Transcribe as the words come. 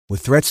With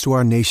threats to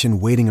our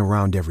nation waiting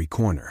around every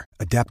corner,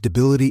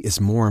 adaptability is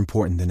more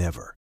important than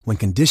ever. When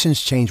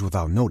conditions change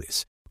without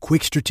notice,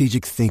 quick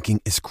strategic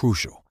thinking is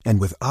crucial.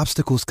 And with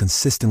obstacles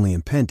consistently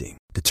impending,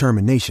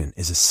 determination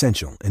is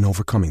essential in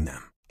overcoming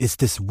them. It's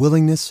this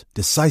willingness,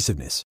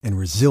 decisiveness, and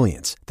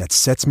resilience that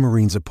sets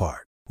Marines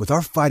apart. With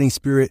our fighting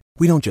spirit,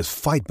 we don't just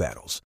fight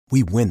battles,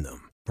 we win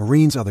them.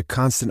 Marines are the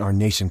constant our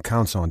nation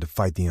counts on to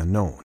fight the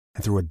unknown.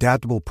 And through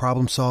adaptable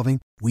problem solving,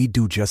 we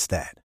do just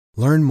that.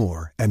 Learn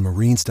more at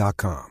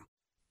marines.com.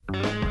 All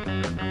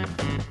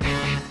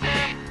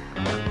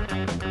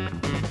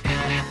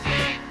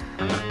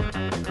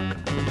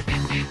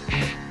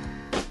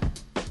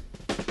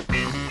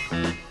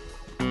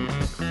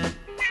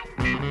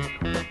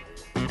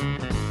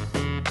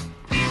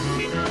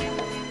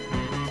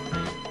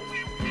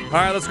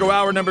right, let's go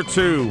hour number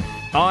 2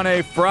 on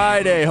a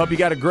Friday. Hope you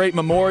got a great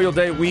Memorial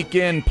Day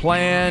weekend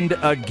planned.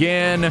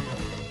 Again,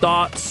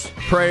 thoughts,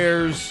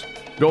 prayers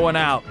going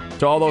out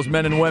to all those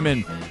men and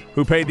women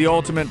who paid the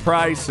ultimate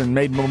price and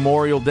made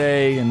Memorial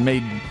Day and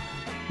made,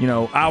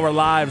 our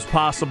lives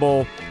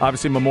possible.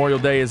 Obviously, Memorial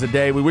Day is a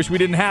day we wish we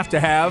didn't have to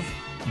have,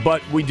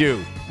 but we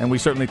do. And we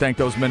certainly thank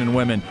those men and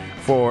women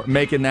for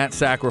making that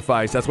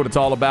sacrifice. That's what it's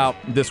all about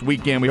this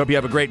weekend. We hope you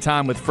have a great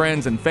time with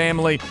friends and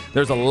family.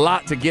 There's a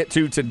lot to get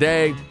to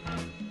today.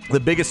 The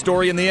biggest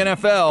story in the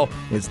NFL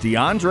is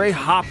DeAndre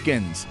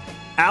Hopkins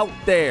out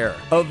there,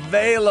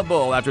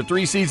 available after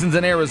 3 seasons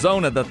in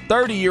Arizona. The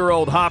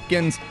 30-year-old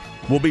Hopkins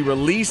will be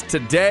released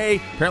today.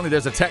 Apparently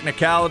there's a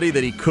technicality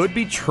that he could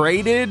be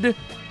traded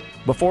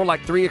before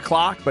 3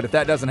 o'clock, but if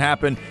that doesn't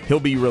happen, he'll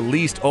be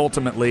released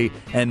ultimately.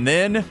 And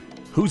then,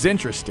 who's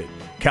interested?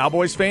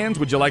 Cowboys fans,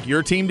 would you like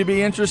your team to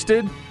be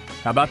interested?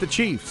 How about the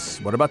Chiefs?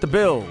 What about the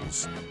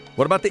Bills?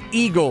 What about the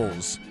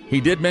Eagles?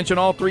 He did mention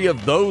all 3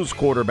 of those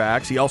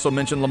quarterbacks. He also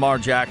mentioned Lamar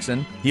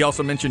Jackson. He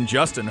also mentioned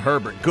Justin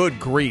Herbert. Good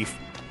grief.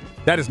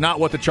 That is not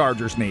what the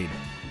Chargers need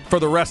for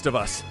the rest of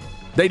us.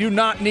 They do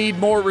not need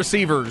more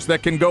receivers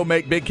that can go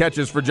make big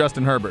catches for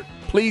Justin Herbert.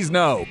 Please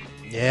no.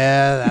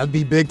 Yeah, that'd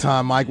be big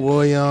time. Mike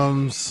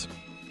Williams,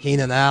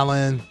 Keenan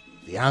Allen,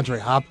 DeAndre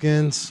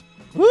Hopkins.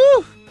 Woo!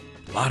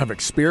 A lot of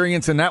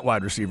experience in that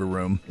wide receiver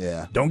room.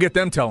 Yeah. Don't get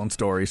them telling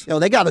stories.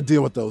 They got to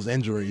deal with those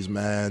injuries,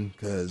 man,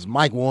 because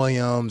Mike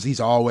Williams, he's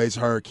always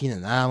hurt.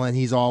 Keenan Allen,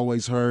 he's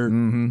always hurt.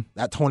 Mm-hmm.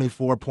 That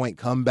 24-point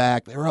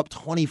comeback, they were up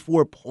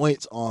 24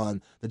 points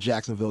on the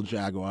Jacksonville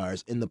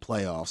Jaguars in the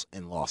playoffs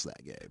and lost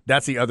that game.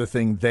 That's the other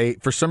thing. They,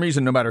 for some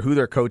reason, no matter who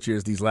their coach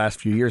is these last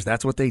few years,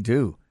 that's what they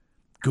do.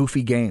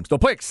 Goofy games. They'll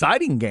play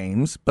exciting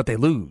games, but they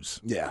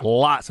lose. Yeah.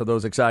 Lots of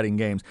those exciting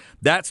games.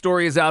 That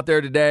story is out there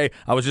today.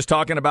 I was just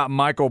talking about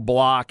Michael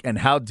Block, and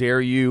how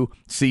dare you,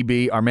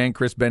 CB, our man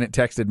Chris Bennett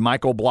texted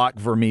Michael Block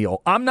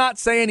Vermeil. I'm not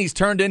saying he's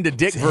turned into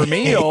Dick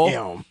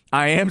Vermeil.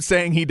 I am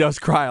saying he does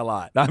cry a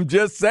lot. I'm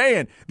just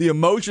saying the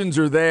emotions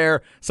are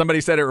there. Somebody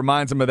said it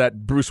reminds him of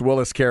that Bruce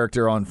Willis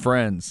character on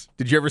Friends.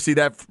 Did you ever see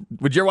that?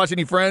 Would you ever watch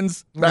any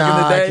Friends back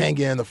in the day? I can't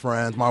get into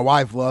Friends. My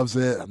wife loves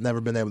it. I've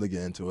never been able to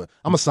get into it.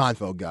 I'm a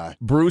Seinfeld guy.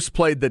 Bruce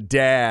played the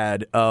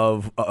dad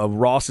of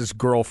Ross's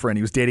girlfriend.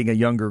 He was dating a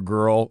younger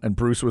girl, and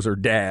Bruce was her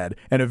dad.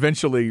 And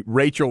eventually,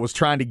 Rachel was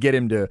trying to get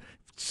him to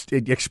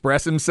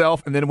express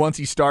himself, and then once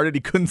he started,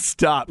 he couldn't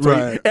stop.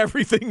 So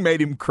everything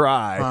made him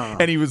cry,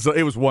 and it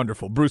was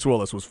wonderful. Bruce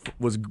Willis was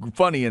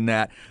funny in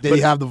that. Did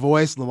he have the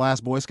voice, the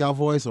last Boy Scout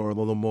voice, or a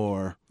little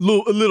more? A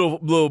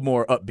little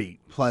more upbeat,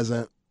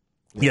 pleasant.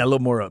 Yeah, a little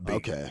more upbeat.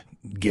 Okay.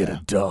 Get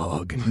a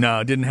dog.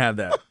 No, didn't have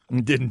that.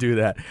 Didn't do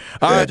that.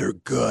 Head or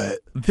gut.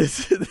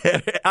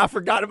 I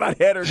forgot about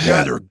head or gut.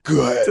 Head or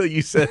gut. Until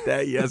you said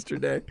that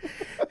yesterday.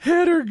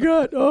 Head or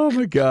gut. Oh,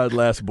 my God.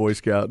 Last Boy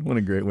Scout. What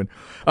a great one.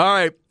 All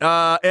right.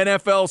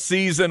 NFL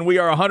season. We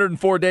are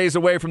 104 days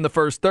away from the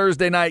first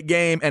Thursday night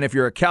game. And if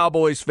you're a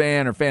Cowboys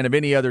fan or fan of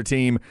any other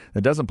team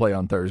that doesn't play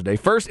on Thursday,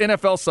 first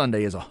NFL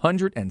Sunday is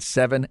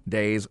 107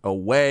 days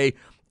away.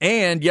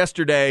 And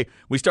yesterday,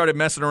 we started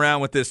messing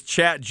around with this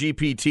Chat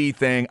GPT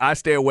thing. I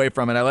stay away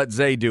from it. I let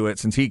Zay do it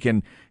since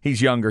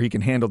he's younger. He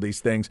can handle these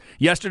things.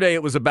 Yesterday,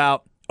 it was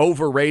about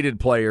overrated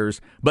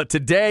players. But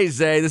today,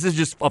 Zay, this is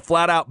just a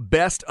flat-out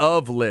best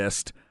of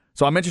list.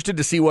 So I'm interested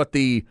to see what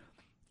the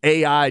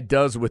AI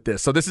does with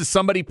this. So this is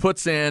somebody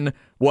puts in,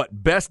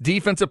 best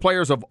defensive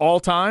players of all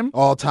time?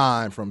 All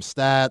time, from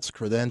stats,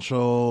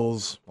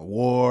 credentials,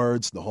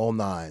 awards, the whole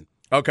nine.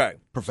 Okay.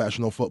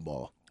 Professional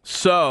football.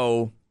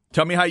 So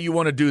tell me how you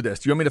want to do this.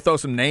 Do you want me to throw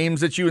some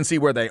names at you and see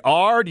where they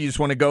are? Do you just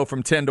want to go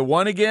from 10 to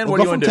 1 again? We'll what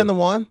do you go want to to do? do? 10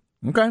 to 1.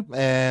 Okay.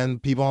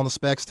 And people on the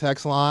Specs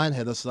text line,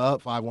 hit us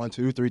up,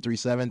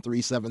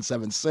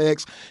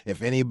 512-337-3776.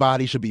 If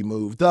anybody should be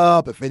moved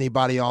up, if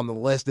anybody on the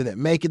list didn't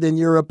make it in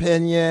your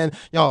opinion,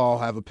 y'all all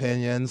have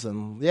opinions.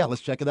 And, yeah,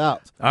 let's check it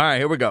out. All right,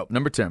 here we go.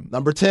 Number 10.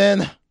 Number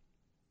 10,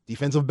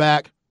 defensive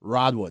back,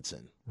 Rod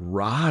Woodson.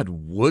 Rod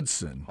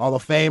Woodson. Hall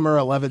of Famer,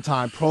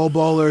 11-time Pro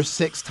Bowler,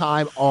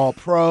 6-time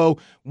All-Pro,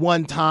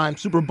 1-time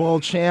Super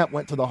Bowl champ,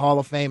 went to the Hall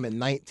of Fame in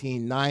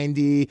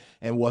 1990,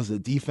 and was the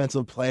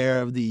Defensive Player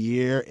of the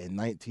Year in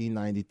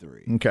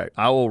 1993. Okay,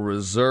 I will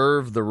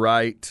reserve the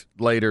right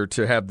later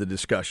to have the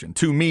discussion.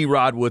 To me,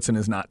 Rod Woodson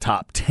is not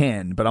top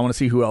 10, but I want to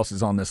see who else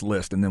is on this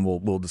list, and then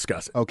we'll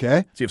discuss it.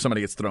 Okay. See if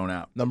somebody gets thrown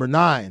out. Number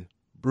 9,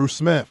 Bruce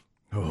Smith.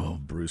 Oh,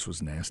 Bruce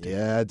was nasty.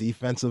 Yeah,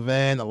 defensive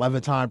end,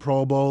 11-time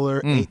Pro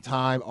Bowler,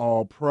 8-time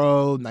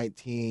All-Pro,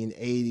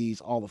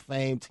 1980s Hall of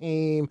Fame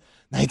team,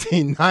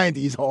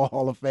 1990s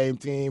Hall of Fame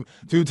team,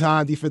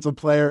 2-time Defensive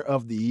Player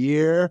of the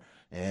Year,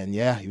 and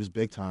yeah, he was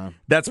big time.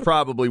 That's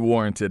probably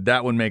warranted.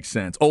 That one makes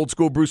sense. Old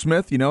school Bruce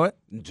Smith, you know it?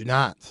 Do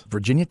not.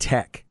 Virginia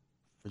Tech.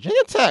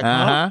 Virginia Tech,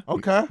 Uh-huh. huh?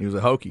 Okay. He was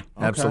a Hokie. Okay.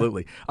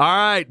 Absolutely. All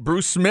right,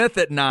 Bruce Smith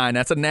at 9.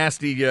 That's a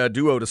nasty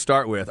duo to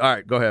start with. All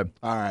right, go ahead.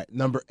 All right,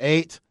 number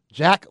 8,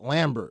 Jack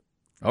Lambert.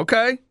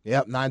 Okay.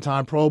 Yep,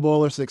 9-time Pro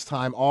Bowler,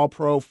 6-time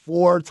All-Pro,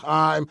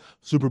 4-time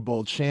Super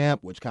Bowl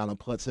champ, which kind of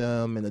puts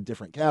him in a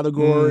different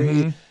category.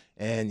 Mm-hmm.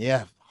 And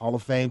yeah, Hall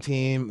of Fame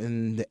team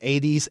in the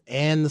 80s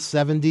and the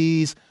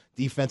 70s.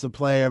 Defensive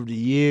Player of the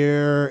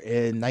Year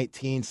in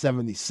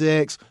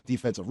 1976.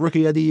 Defensive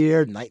Rookie of the Year,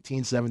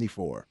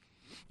 1974.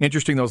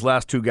 Interesting, those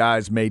last two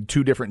guys made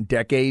 2 different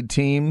decade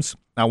teams.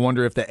 I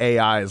wonder if the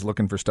AI is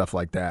looking for stuff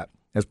like that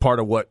as part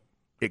of what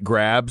it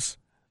grabs.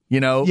 You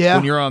know, yeah.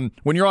 when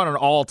you're on an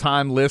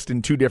all-time list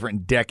in 2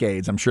 different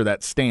decades, I'm sure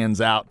that stands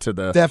out to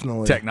the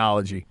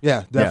technology.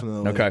 Yeah,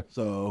 definitely. Yeah. Okay.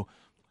 So,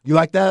 you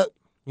like that?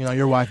 You know,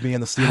 your wife being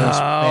the Steelers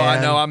fan. I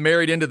know. I'm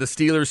married into the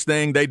Steelers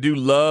thing. They do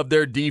love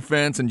their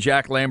defense, and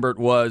Jack Lambert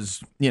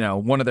was,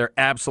 one of their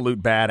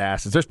absolute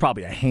badasses. There's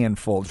probably a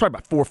handful. There's probably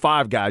about 4 or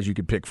 5 guys you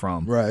could pick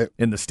from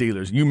in the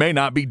Steelers. You may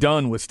not be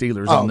done with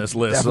Steelers on this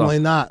list. Definitely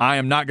not. I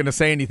am not going to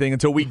say anything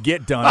until we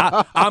get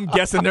done. I'm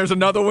guessing there's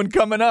another one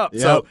coming up.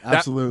 Yep, so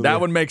absolutely.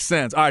 That one makes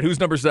sense. All right, who's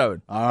number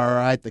 7? All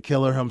right, the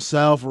killer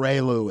himself,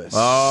 Ray Lewis.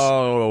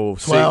 Oh,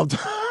 12.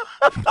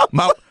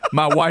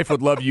 My wife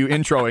would love you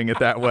introing it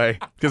that way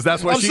because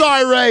that's what I'm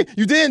sorry, Ray.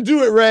 You didn't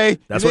do it, Ray.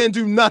 You didn't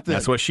do nothing.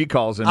 That's what she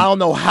calls him. I don't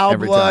know how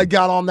blood time.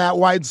 got on that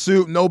white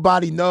suit.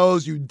 Nobody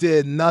knows. You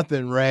did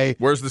nothing, Ray.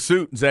 Where's the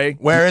suit, Zay?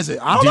 Where is it?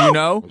 I don't know. Do you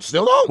know?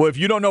 Still don't. Well, if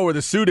you don't know where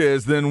the suit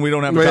is, then we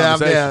don't have a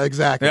conversation. Yeah,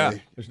 exactly. Yeah,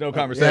 there's no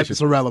conversation.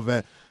 It's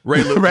irrelevant.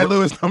 Ray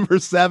Lewis, number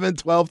 7,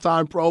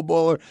 12-time Pro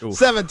Bowler,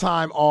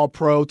 7-time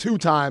All-Pro,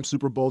 2-time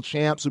Super Bowl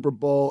champ, Super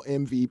Bowl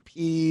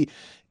MVP,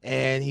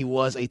 and he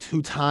was a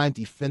 2-time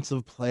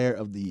Defensive Player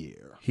of the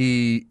Year.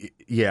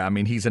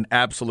 He's an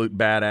absolute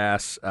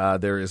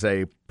badass. There is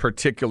a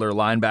particular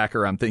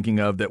linebacker I'm thinking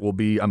of that will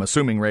be, I'm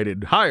assuming,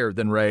 rated higher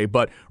than Ray,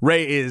 but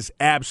Ray is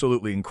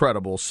absolutely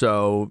incredible.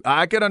 So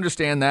I could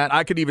understand that.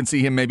 I could even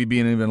see him maybe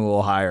being even a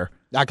little higher.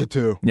 I could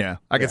too. Yeah,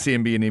 I could see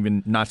him being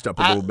even notched up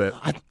a little bit.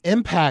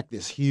 Impact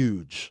is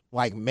huge.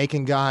 Like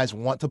making guys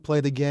want to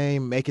play the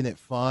game, making it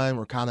fun,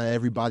 where kind of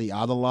everybody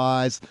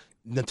idolized.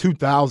 In the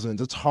 2000s,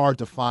 it's hard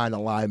to find a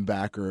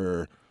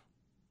linebacker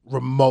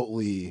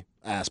remotely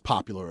as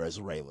popular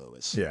as Ray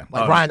Lewis. Yeah.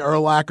 Like Ryan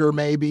Urlacher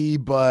maybe,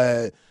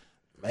 but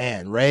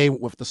man, Ray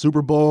with the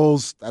Super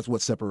Bowls, that's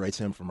what separates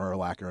him from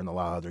Urlacher and a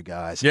lot of other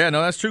guys. Yeah,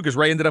 no, that's true because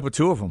Ray ended up with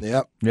 2 of them.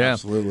 Yep. Yeah.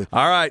 Absolutely.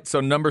 All right, so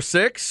number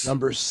 6.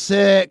 Number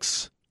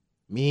 6.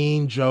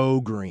 Mean Joe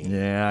Green.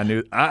 Yeah, I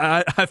knew.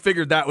 I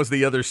figured that was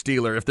the other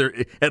Steeler. If there,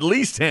 at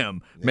least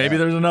him. Maybe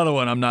there's another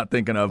one I'm not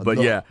thinking of, but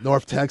yeah.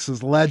 North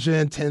Texas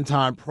legend,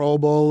 10-time Pro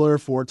Bowler,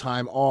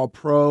 4-time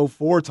All-Pro,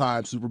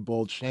 4-time Super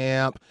Bowl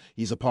champ.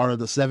 He's a part of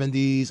the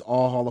 70s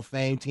All Hall of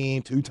Fame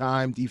team,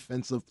 2-time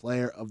Defensive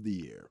Player of the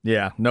Year.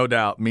 Yeah, no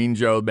doubt. Mean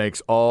Joe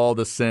makes all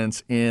the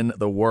sense in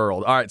the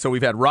world. All right, so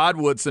we've had Rod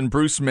Woodson,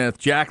 Bruce Smith,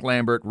 Jack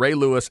Lambert, Ray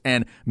Lewis,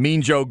 and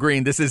Mean Joe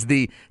Green. This is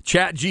the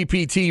Chat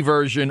GPT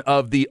version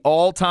of the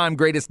all-time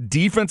greatest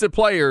defensive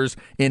players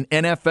in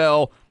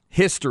NFL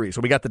history.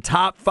 So we got the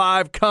top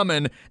 5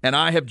 coming, and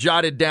I have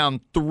jotted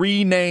down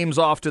 3 names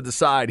off to the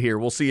side here.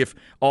 We'll see if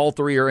all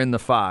 3 are in the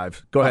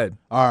 5. Go ahead.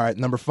 All right,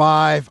 number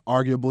 5,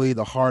 arguably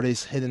the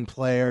hardest hidden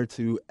player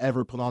to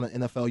ever put on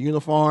an NFL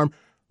uniform,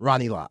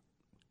 Ronnie Lott.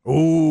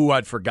 Ooh,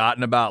 I'd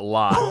forgotten about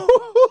Lott.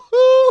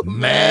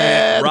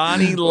 Man,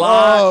 Ronnie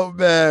Lott. Oh,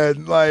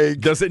 man. Like,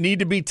 does it need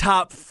to be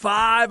top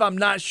 5? I'm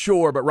not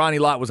sure, but Ronnie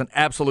Lott was an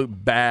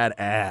absolute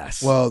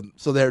badass. Well,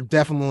 so they're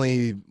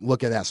definitely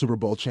looking at Super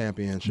Bowl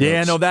championships.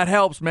 Yeah, no, that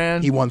helps,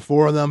 man. He won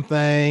 4 of them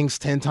things,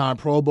 10-time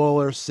Pro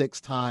Bowler,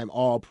 6-time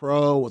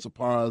All-Pro, was a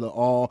part of the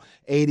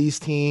All-80s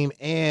team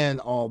and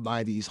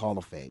All-90s Hall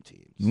of Fame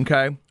teams.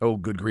 Okay. Oh,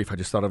 good grief. I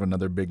just thought of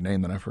another big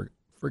name that I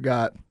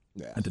forgot.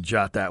 Yeah. I had to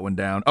jot that one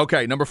down.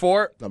 Okay, number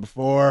 4. Number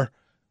 4,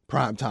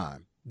 prime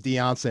time.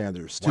 Deion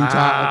Sanders, 2-time,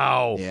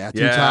 wow.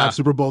 2-time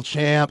Super Bowl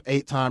champ,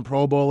 8-time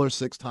Pro Bowler,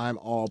 6-time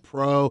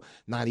All-Pro,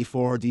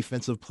 94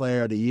 Defensive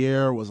Player of the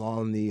Year, was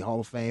on the Hall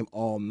of Fame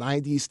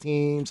All-90s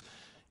teams.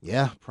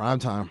 Yeah, prime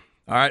time.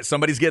 All right,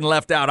 somebody's getting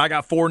left out. I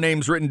got 4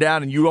 names written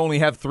down, and you only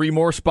have 3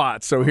 more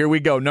spots. So here we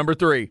go. Number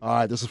 3. All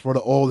right, this is for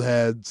the old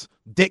heads.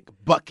 Dick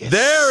Butkus.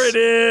 There it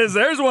is.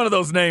 There's one of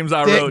those names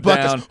I wrote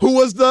down. Who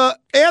was the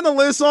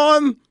analyst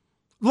on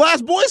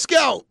Last Boy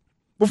Scout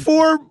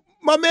before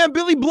my man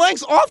Billy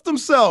Blanks offed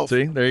himself.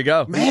 See, there you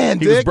go. Man,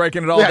 he Dick was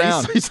breaking it all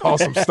down. He saw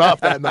some stuff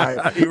that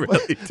night. He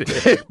really did.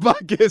 Dick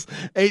Butkus,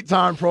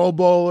 8-time Pro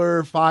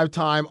Bowler,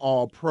 5-time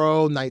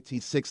All-Pro,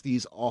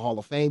 1960s All-Hall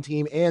of Fame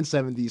team, and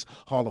 70s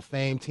Hall of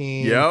Fame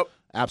team. Yep.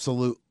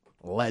 Absolute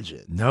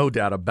legend. No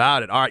doubt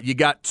about it. All right, you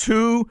got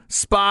 2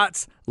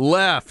 spots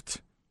left.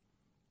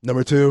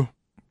 Number 2,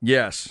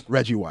 Yes.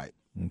 Reggie White.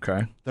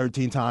 Okay.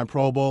 13-time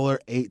Pro Bowler,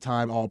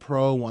 8-time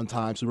All-Pro,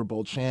 1-time Super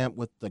Bowl champ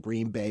with the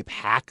Green Bay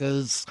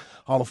Packers,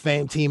 Hall of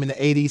Fame team in the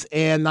 80s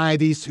and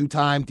 90s,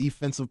 2-time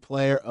Defensive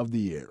Player of the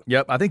Year.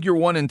 Yep, I think your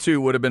 1 and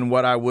 2 would have been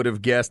what I would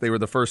have guessed. They were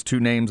the first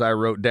 2 names I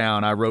wrote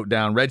down. I wrote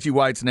down Reggie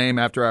White's name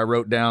after I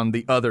wrote down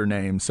the other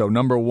name. So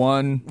number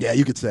 1. Yeah,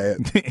 you could say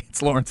it.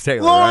 It's Lawrence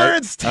Taylor,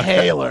 Lawrence right?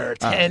 Taylor,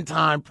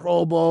 10-time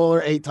Pro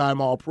Bowler,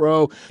 8-time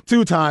All-Pro,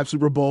 2-time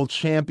Super Bowl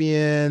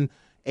champion,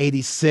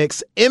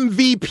 86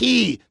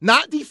 MVP,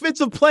 not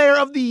Defensive Player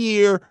of the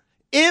Year,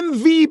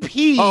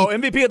 MVP. Oh,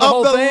 MVP of the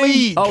whole thing?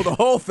 League. Oh, the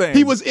whole thing.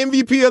 He was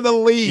MVP of the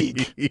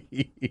league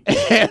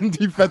and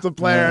Defensive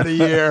Player of the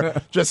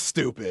Year. Just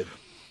stupid.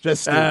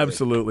 Just stupid.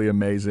 Absolutely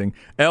amazing.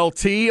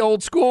 LT,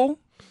 old school?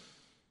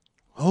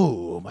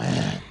 Oh,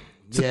 man.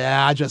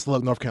 Yeah, I just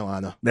looked North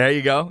Carolina. There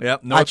you go.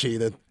 Yep. I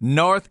cheated.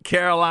 North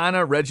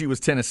Carolina. Reggie was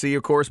Tennessee,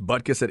 of course.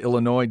 Butkus at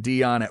Illinois.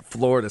 Dion at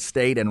Florida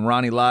State. And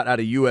Ronnie Lott out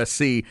of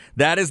USC.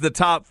 That is the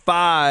top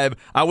 5.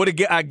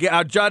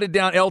 I jotted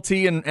down LT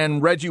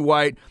and Reggie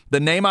White. The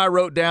name I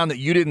wrote down that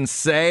you didn't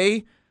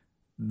say,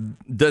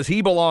 does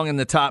he belong in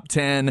the top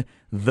 10?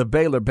 The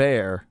Baylor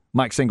Bear,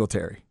 Mike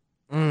Singletary.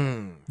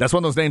 That's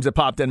one of those names that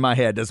popped in my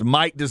head. Does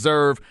Mike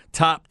deserve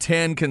top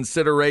 10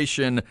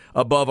 consideration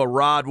above a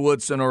Rod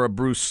Woodson or a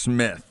Bruce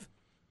Smith?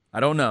 I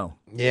don't know.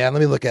 Yeah, let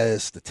me look at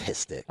his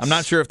statistics. I'm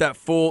not sure if that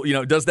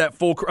does that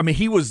full. I mean,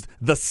 he was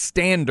the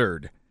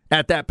standard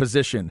at that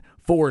position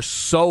for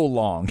so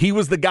long. He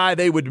was the guy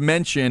they would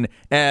mention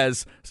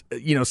as,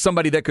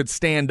 somebody that could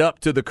stand up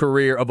to the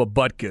career of a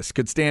Butkus,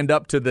 could stand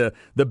up to the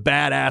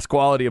badass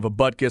quality of a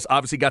Butkus.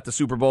 Obviously got the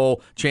Super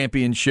Bowl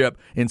championship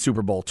in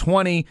Super Bowl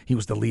 20. He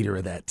was the leader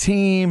of that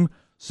team.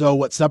 So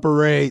what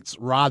separates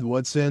Rod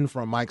Woodson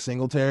from Mike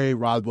Singletary,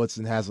 Rod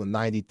Woodson has a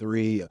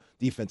 93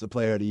 Defensive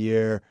Player of the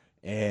Year,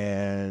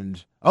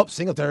 and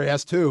Singletary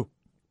has 2.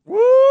 Woo!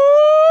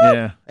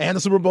 Yeah. And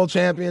the Super Bowl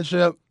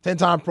championship,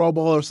 10-time Pro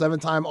Bowler,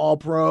 7-time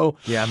All-Pro.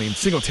 Yeah, I mean,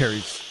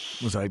 Singletary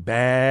was a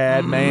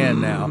bad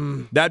man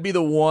now. That'd be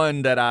the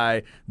one that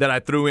I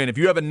threw in. If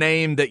you have a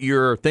name that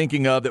you're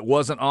thinking of that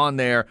wasn't on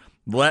there,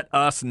 let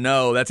us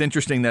know. That's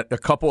interesting that a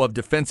couple of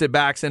defensive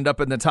backs end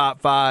up in the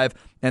top 5,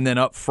 and then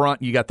up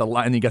front you got the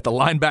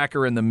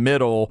linebacker in the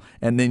middle,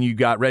 and then you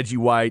got Reggie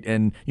White,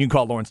 and you can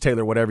call Lawrence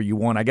Taylor whatever you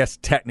want. I guess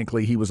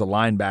technically he was a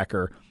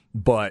linebacker,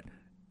 but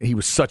he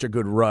was such a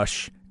good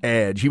rush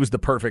edge. He was the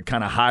perfect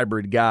kind of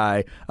hybrid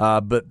guy.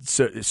 But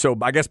so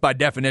I guess by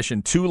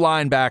definition, 2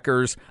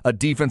 linebackers, a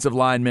defensive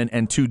lineman,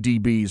 and 2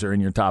 DBs are in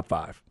your top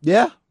 5.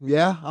 Yeah.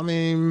 I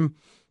mean,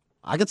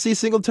 I could see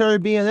Singletary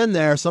being in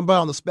there. Somebody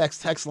on the Specs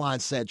text line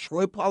said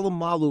Troy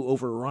Polamalu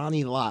over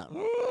Ronnie Lott.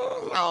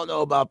 I don't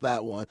know about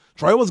that one.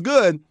 Troy was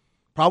good.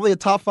 Probably a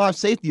top 5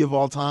 safety of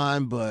all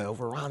time, but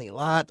over Ronnie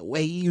Lott, the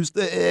way he used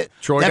to hit,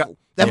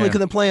 definitely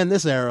couldn't play in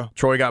this era.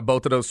 Troy got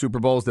both of those Super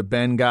Bowls that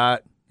Ben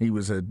got. He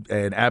was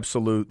an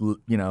absolute,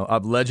 a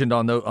legend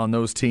on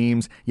those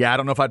teams. Yeah, I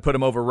don't know if I'd put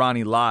him over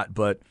Ronnie Lott,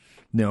 but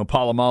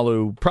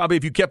Polamalu, probably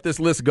if you kept this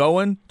list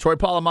going, Troy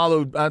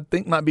Polamalu, I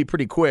think might be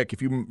pretty quick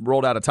if you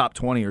rolled out a top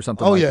 20 or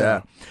something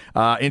that.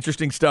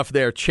 Interesting stuff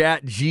there.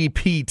 Chat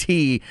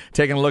GPT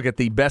taking a look at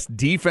the best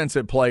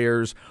defensive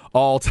players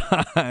all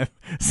time.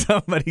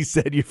 Somebody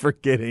said you're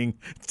forgetting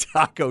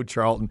Taco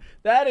Charlton.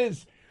 That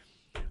is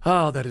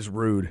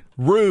rude.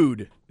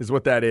 Rude is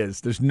what that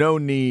is. There's no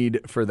need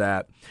for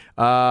that.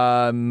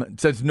 It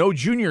says no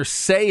Junior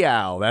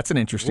Seau. That's an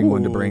interesting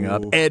one to bring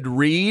up. Ed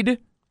Reed.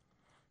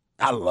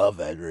 I love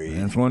Ed Reed.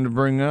 That's one to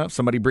bring up.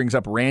 Somebody brings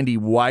up Randy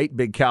White,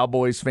 big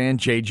Cowboys fan.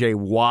 J.J.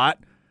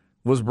 Watt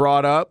was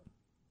brought up.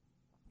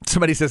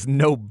 Somebody says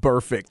no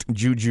Burfict.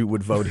 Juju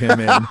would vote him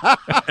in.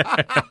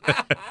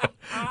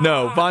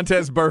 No,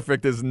 Vontaze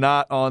Burfict is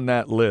not on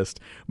that list,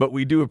 but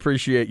we do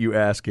appreciate you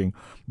asking.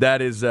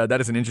 That is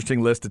an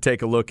interesting list to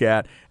take a look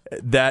at.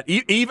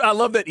 I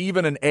love that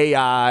even an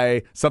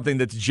AI, something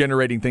that's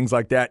generating things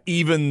like that,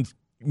 even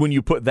when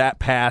you put that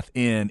path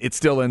in, it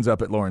still ends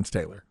up at Lawrence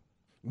Taylor.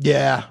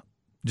 Yeah.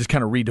 Just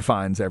kind of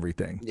redefines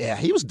everything. Yeah,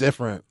 he was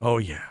different. Oh,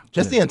 yeah.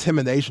 Just the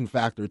intimidation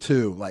factor,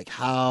 too, like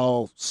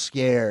how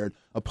scared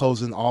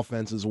opposing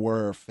offenses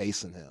were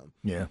facing him.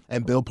 Yeah.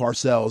 And Bill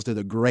Parcells did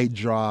a great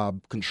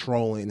job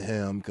controlling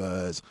him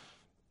because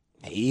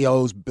he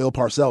owes Bill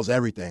Parcells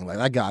everything. Like,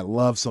 that guy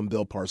loves some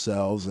Bill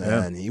Parcells,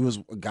 and he was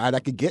a guy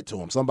that could get to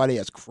him. Somebody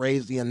as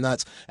crazy and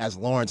nuts as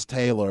Lawrence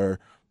Taylor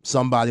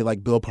somebody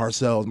like Bill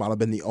Parcells might have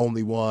been the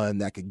only one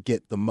that could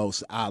get the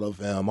most out of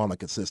him on a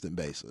consistent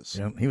basis.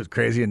 Yeah, he was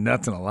crazy and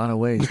nuts in a lot of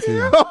ways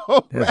too.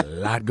 There's a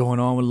lot going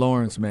on with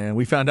Lawrence, man.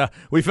 We found out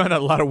a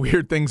lot of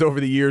weird things over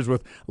the years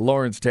with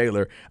Lawrence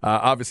Taylor.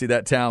 Obviously,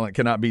 that talent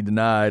cannot be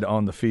denied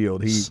on the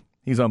field.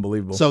 He's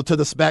unbelievable. So to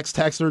the Specs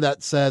texter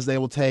that says they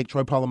will take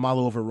Troy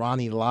Polamalu over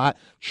Ronnie Lott,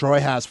 Troy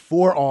has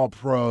 4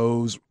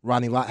 All-Pros.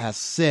 Ronnie Lott has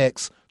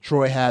 6.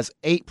 Troy has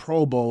 8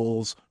 Pro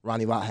Bowls.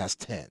 Ronnie Lott has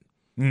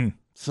 10.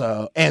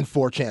 So, and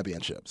 4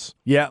 championships.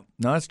 Yeah,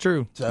 no, that's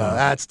true. So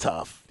that's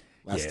tough.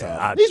 That's yeah,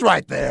 tough. He's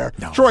right there.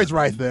 No, Troy's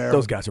right there.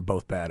 Those guys are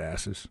both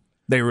badasses.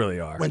 They really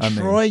are. When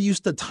Troy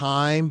used to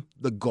time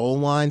the goal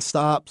line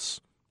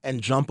stops and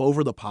jump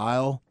over the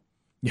pile,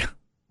 yeah,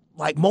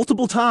 like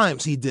multiple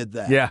times he did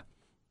that. Yeah.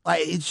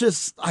 Like, it's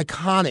just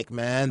iconic,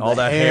 man. All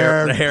the that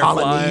hair, the hair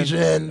Polynesian,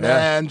 flying.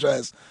 man,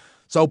 just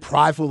so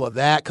prideful of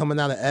that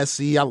coming out of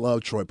SC. I love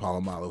Troy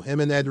Polamalu.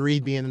 Him and Ed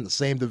Reed being in the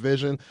same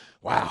division.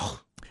 Wow.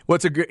 Well,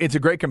 it's a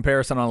great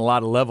comparison on a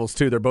lot of levels,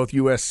 too. They're both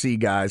USC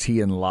guys,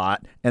 he and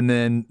Lott. And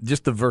then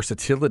just the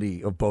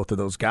versatility of both of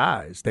those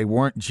guys. They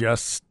weren't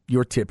just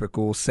your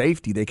typical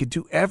safety. They could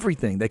do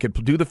everything. They could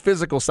do the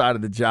physical side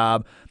of the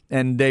job,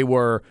 and they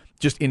were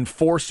just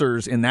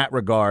enforcers in that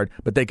regard,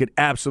 but they could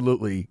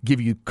absolutely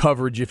give you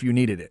coverage if you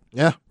needed it.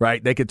 Yeah.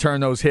 Right? They could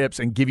turn those hips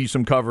and give you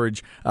some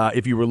coverage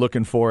if you were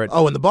looking for it.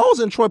 Oh, and the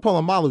ball's in Troy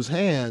Polamalu's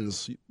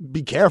hands.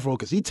 Be careful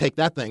because he'd take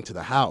that thing to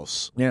the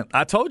house. Yeah.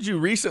 I told you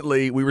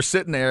recently, we were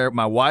sitting there,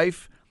 my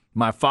wife,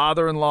 my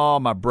father-in-law,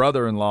 my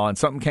brother-in-law, and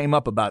something came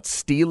up about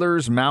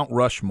Steelers Mount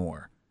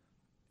Rushmore.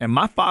 And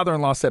my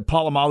father-in-law said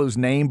Polamalu's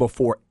name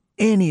before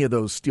any of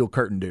those Steel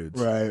Curtain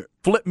dudes. Right.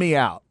 Flipped me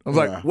out. I was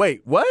like,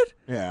 wait, what?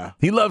 Yeah.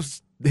 He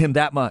loves him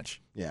that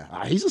much.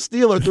 Yeah. He's a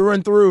Steeler through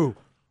and through.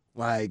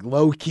 Like,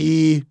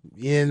 low-key,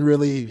 you didn't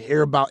really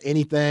hear about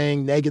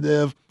anything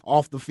negative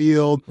off the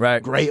field.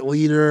 Right. Great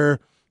leader.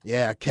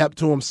 Yeah, kept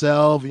to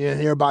himself. You didn't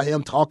hear about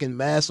him talking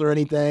mess or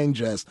anything.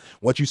 Just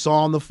what you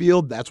saw on the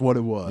field, that's what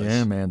it was.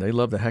 Yeah, man. They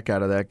love the heck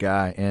out of that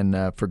guy,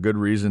 and for good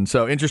reason.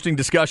 So interesting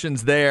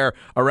discussions there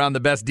around the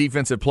best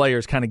defensive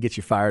players. Kind of get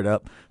you fired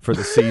up for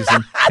the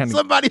season.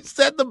 Somebody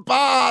said the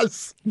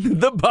Boz.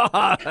 The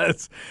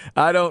Boz.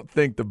 I don't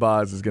think the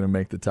Boz is going to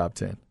make the top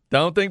 10.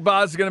 Don't think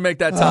Boz is going to make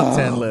that top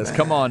 10 list. Man.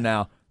 Come on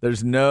now.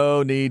 There's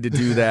no need to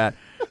do that.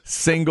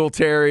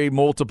 Singletary,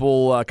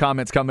 multiple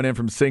comments coming in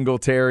from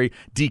Singletary.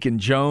 Deacon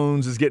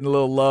Jones is getting a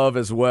little love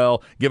as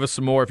well. Give us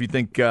some more if you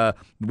think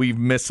we've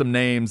missed some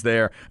names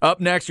there. Up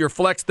next, your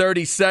Flex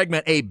 30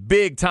 segment, a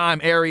big-time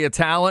area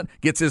talent,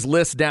 gets his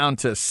list down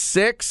to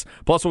 6.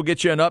 Plus, we'll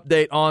get you an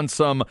update on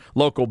some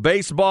local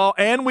baseball.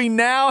 And we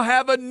now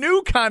have a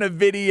new kind of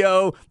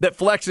video that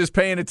Flex is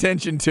paying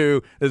attention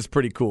to. This is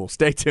pretty cool.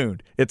 Stay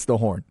tuned. It's The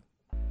Horn.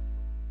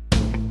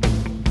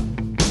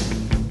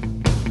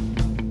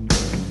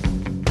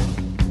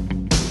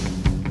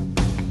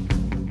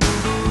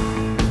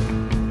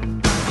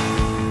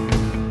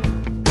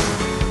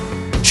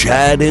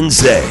 Chad and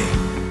Zay.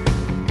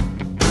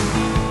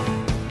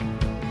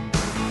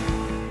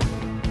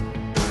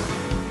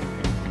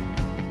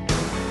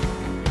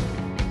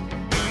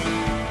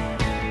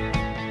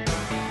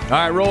 All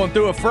right, rolling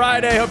through a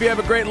Friday. Hope you have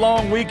a great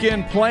long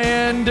weekend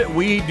planned.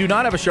 We do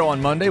not have a show on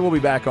Monday. We'll be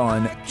back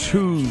on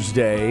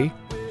Tuesday.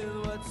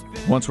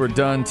 Once we're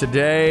done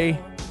today,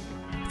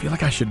 I feel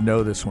like I should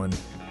know this one.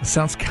 It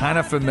sounds kind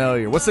of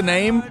familiar. What's the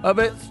name of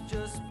it?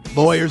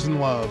 Lawyers in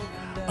Love.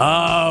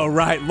 Oh,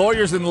 right.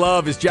 Lawyers in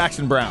Love is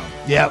Jackson Brown.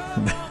 Yep.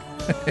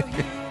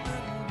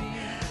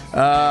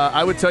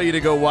 I would tell you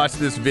to go watch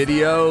this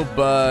video,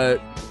 but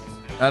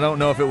I don't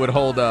know if it would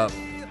hold up.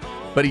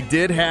 But he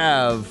did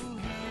have,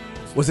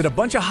 was it a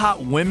bunch of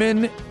hot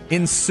women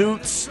in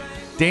suits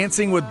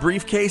dancing with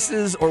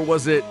briefcases, or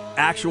was it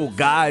actual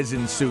guys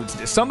in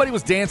suits? Somebody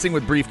was dancing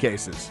with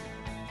briefcases.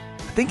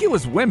 I think it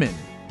was women.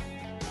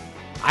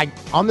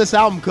 On this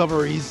album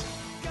cover,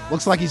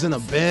 looks like he's in a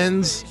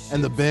Benz,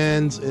 and the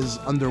Benz is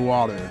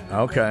underwater.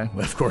 Okay.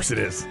 Well, of course it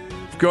is.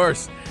 Of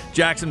course.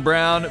 Jackson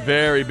Brown,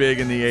 very big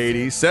in the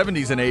 80s.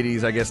 70s and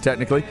 80s, I guess,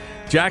 technically.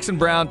 Jackson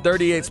Brown,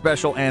 38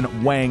 Special,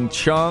 and Wang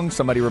Chung.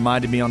 Somebody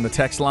reminded me on the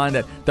text line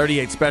that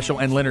 38 Special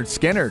and Leonard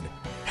Skinner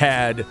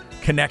had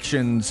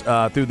connections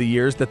through the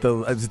years. That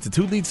the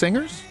two lead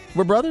singers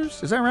were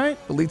brothers. Is that right?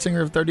 The lead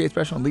singer of 38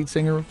 Special and lead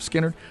singer of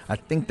Skinner. I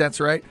think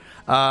that's right.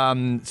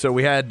 So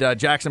we had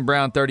Jackson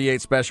Brown,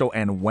 38 Special,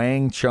 and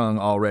Wang Chung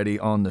already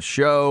on the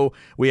show.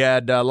 We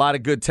had a lot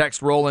of good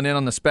text rolling in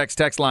on the Specs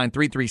text line,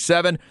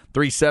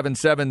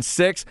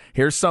 337-3776.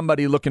 Here's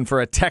somebody looking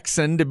for a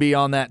Texan to be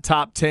on that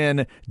top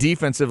 10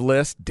 defensive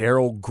list,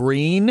 Darrell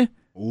Green.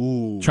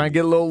 Ooh. Trying to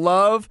get a little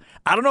love.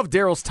 I don't know if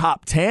Darrell's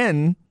top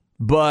 10,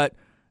 but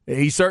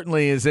he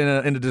certainly is in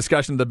a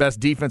discussion of the best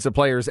defensive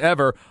players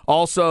ever.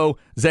 Also,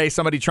 Zay,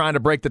 somebody trying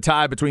to break the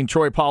tie between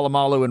Troy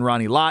Polamalu and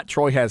Ronnie Lott.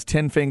 Troy has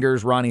 10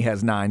 fingers. Ronnie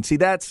has 9. See,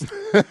 that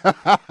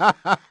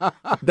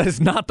is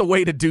not the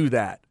way to do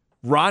that.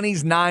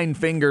 Ronnie's 9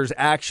 fingers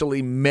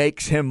actually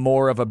makes him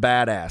more of a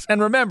badass.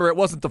 And remember, it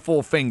wasn't the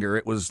full finger.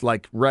 It was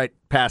like right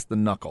past the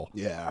knuckle.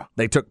 Yeah.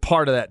 They took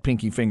part of that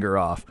pinky finger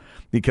off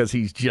because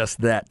he's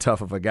just that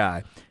tough of a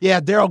guy. Yeah,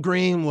 Darryl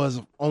Green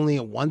was only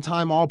a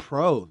one-time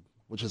All-Pro,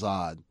 which is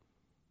odd.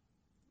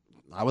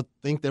 I would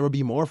think there would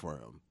be more for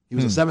him. He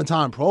was a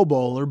 7-time Pro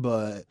Bowler,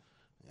 but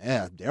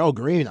yeah, Darryl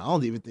Green, I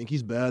don't even think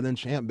he's better than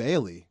Champ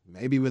Bailey.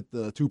 Maybe with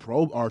the 2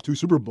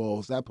 Super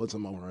Bowls, that puts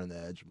him over an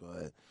edge,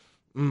 but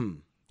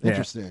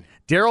interesting. Yeah.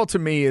 Darryl, to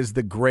me, is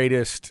the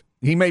greatest.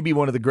 He may be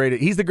one of the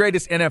greatest. He's the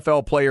greatest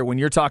NFL player when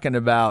you're talking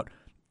about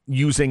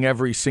using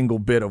every single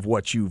bit of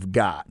what you've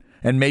got,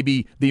 and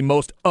maybe the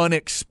most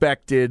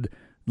unexpected,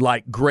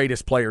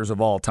 greatest players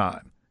of all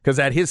time. Because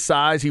at his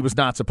size, he was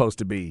not supposed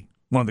to be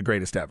one of the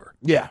greatest ever.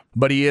 Yeah.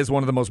 But he is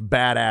one of the most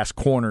badass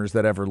corners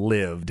that ever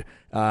lived,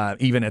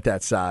 even at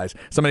that size.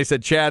 Somebody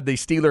said, Chad, the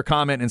Steeler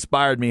comment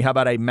inspired me. How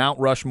about a Mount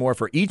Rushmore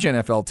for each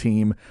NFL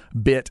team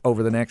bit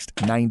over the next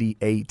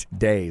 98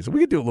 days?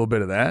 We could do a little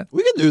bit of that.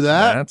 We could do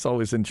that. That's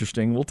always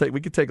interesting.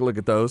 We could take a look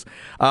at those.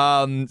 Look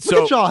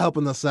at y'all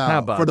helping us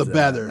out for the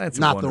better, that's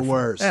not wonderful. The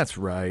worst. That's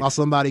right. While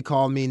somebody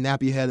called me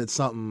nappy-headed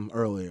something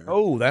earlier.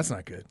 Oh, that's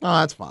not good.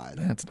 No, that's fine.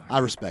 That's not I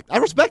respect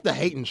the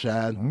hating,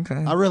 Chad.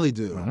 Okay. I really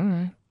do. All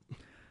right.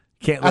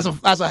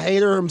 As a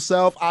hater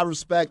himself, I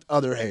respect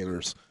other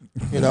haters.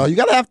 You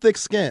got to have thick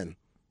skin.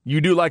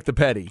 You do like the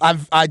petty.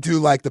 I do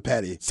like the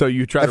petty. So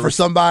you try for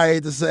somebody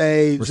to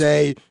say,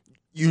 Zay,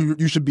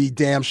 you should be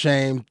damn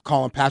shamed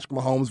calling Patrick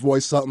Mahomes'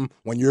 voice something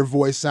when your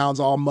voice sounds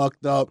all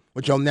mucked up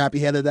with your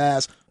nappy-headed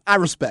ass. I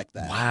respect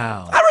that.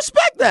 Wow. I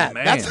respect that.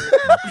 Man. That's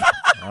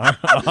all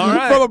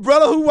right. From a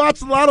brother who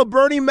watched a lot of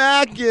Bernie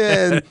Mac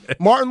and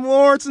Martin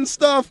Lawrence and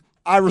stuff.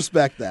 I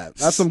respect that.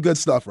 That's some good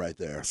stuff right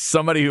there.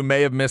 Somebody who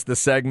may have missed the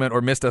segment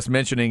or missed us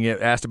mentioning it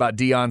asked about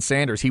Deion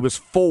Sanders. He was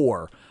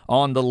 4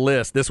 on the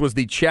list. This was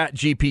the Chat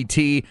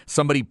GPT.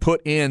 Somebody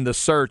put in the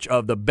search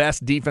of the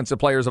best defensive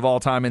players of all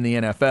time in the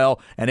NFL,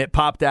 and it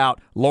popped out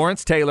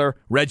Lawrence Taylor,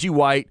 Reggie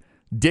White,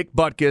 Dick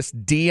Butkus,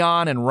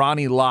 Deion, and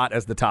Ronnie Lott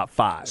as the top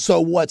 5. So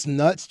what's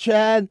nuts,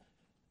 Chad?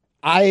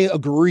 I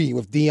agree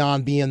with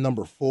Deion being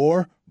number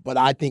 4, but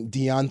I think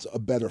Deion's a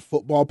better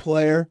football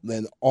player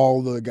than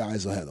all the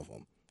guys ahead of him.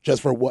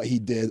 Just for what he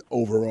did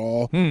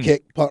overall,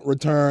 kick, punt,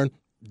 return,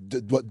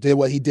 did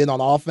what he did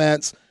on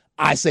offense.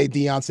 I say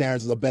Deion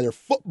Sanders is a better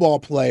football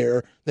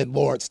player than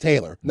Lawrence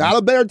Taylor. Not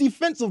a better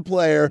defensive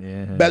player,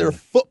 better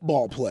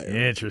football player.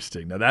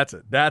 Interesting. Now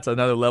that's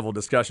another level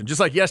discussion. Just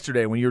like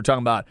yesterday when you were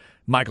talking about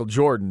Michael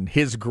Jordan,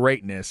 his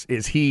greatness,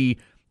 is he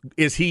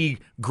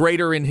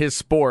greater in his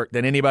sport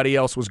than anybody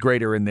else was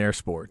greater in their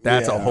sport?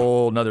 That's a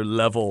whole nother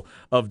level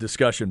of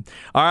discussion.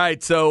 All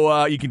right,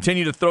 so you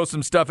continue to throw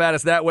some stuff at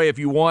us that way if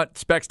you want.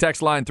 Specs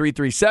text line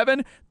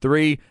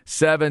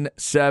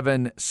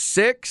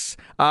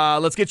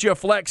 337-3776. Let's get you a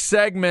flex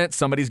segment.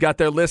 Somebody's got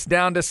their list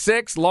down to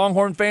 6.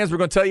 Longhorn fans, we're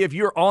going to tell you if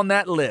you're on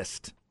that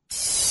list.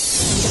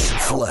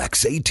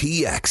 Flex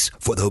ATX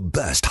for the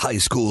best high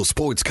school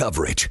sports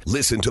coverage.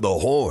 Listen to the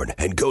Horn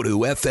and go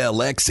to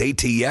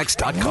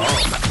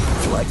FLXATX.com.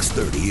 Flex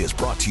 30 is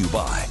brought to you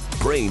by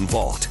Brain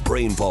Vault.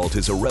 Brain Vault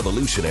is a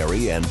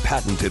revolutionary and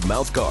patented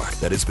mouthguard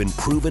that has been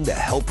proven to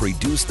help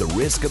reduce the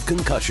risk of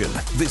concussion.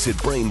 Visit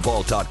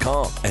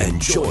BrainVault.com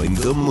and join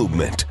the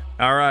movement.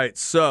 All right,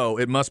 so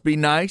it must be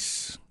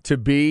nice to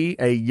be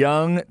a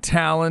young,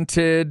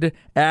 talented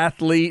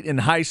athlete in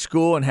high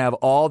school and have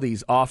all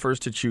these offers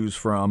to choose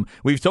from.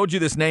 We've told you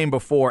this name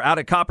before. Out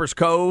at Copper's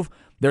Cove,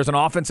 there's an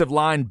offensive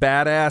line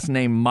badass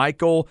named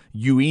Michael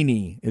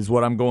Uini is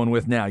what I'm going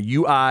with now,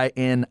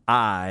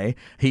 UINI.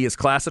 He is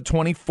class of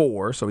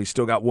 24, so he's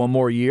still got one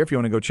more year if you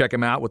want to go check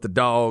him out with the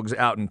dogs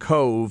out in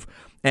Cove.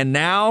 And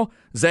now,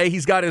 Zay,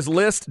 he's got his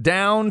list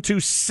down to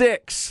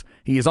 6.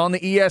 He is on the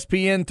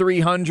ESPN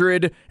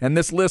 300, and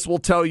this list will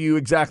tell you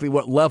exactly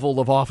what level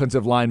of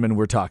offensive lineman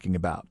we're talking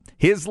about.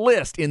 His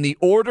list, in the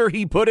order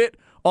he put it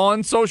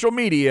on social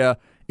media,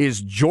 is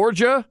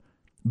Georgia,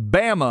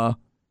 Bama,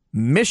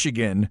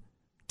 Michigan,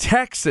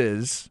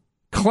 Texas,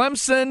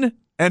 Clemson,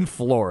 and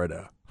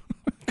Florida.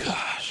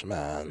 Gosh,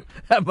 man.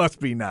 That must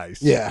be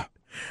nice. Yeah.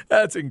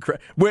 That's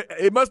incredible.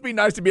 It must be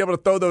nice to be able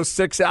to throw those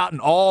 6 out, and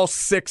all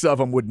 6 of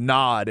them would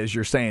nod as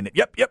you're saying it.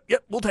 Yep,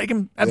 we'll take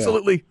him.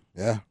 Absolutely.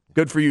 Yeah.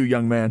 Good for you,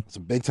 young man. It's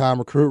a big-time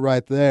recruit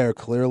right there.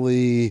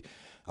 Clearly,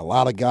 a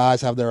lot of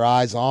guys have their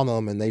eyes on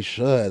him, and they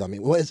should. I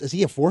mean, is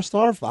he a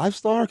 4-star,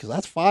 5-star? Because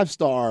that's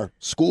 5-star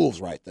schools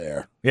right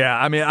there. Yeah,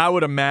 I mean, I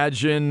would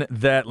imagine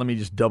that. Let me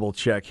just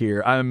double-check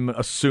here. I'm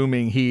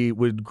assuming he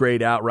would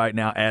grade out right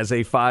now as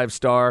a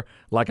 5-star.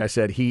 Like I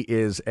said, he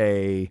is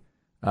a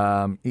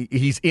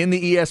he's in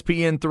the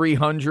ESPN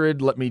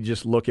 300. Let me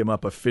just look him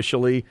up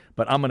officially.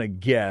 But I'm going to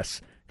guess,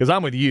 because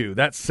I'm with you,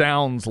 that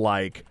sounds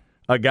like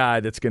a guy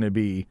that's going to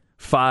be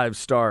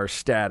 5-star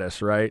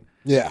status, right?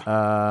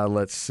 Yeah.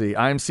 Let's see.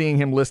 I'm seeing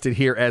him listed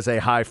here as a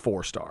high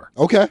 4-star.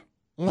 Okay.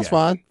 That's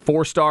fine.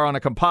 4-star on a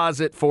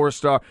composite,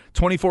 4-star,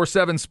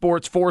 24/7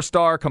 Sports,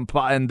 4-star,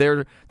 and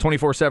they're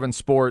 24/7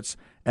 Sports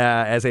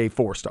as a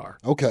 4-star.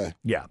 Okay.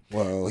 Yeah.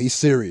 Well, he's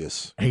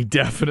serious. He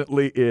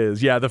definitely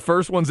is. Yeah, the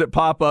first ones that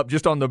pop up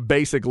just on the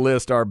basic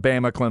list are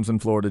Bama,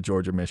 Clemson, Florida,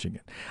 Georgia,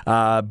 Michigan.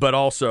 But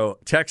also,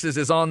 Texas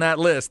is on that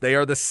list. They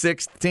are the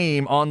 6th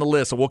team on the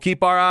list. So we'll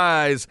keep our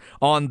eyes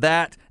on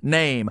that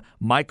name,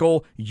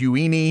 Michael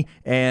Uini.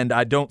 And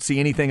I don't see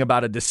anything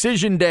about a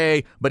decision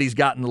day, but he's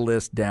gotten the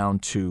list down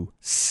to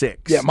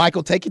 6. Yeah,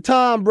 Michael, take your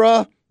time,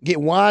 bruh. Get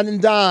wine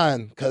and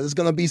dine, because it's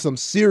going to be some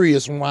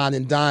serious wine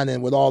and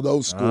dining with all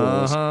those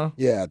schools.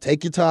 Yeah,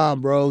 take your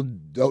time, bro.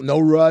 No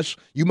rush.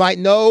 You might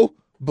know,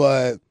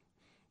 but,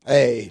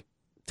 hey,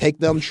 take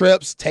them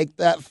trips, take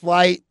that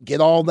flight,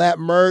 get all that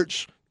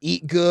merch,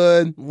 eat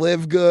good,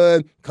 live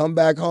good, come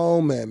back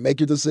home, and make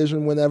your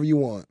decision whenever you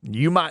want.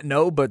 You might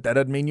know, but that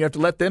doesn't mean you have to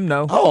let them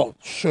know. Oh,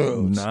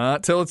 sure.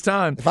 Not till it's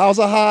time. If I was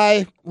a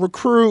high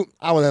recruit,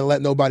 I wouldn't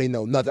let nobody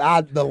know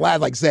nothing. The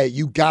lad like Zay,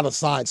 you got to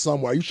sign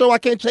somewhere. You sure I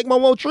can't take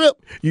one more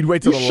trip? You'd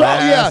wait till the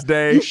last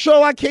day. You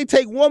sure I can't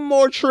take one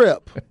more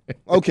trip?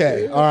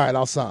 Okay, all right,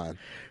 I'll sign.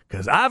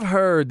 Because I've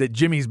heard that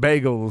Jimmy's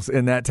Bagels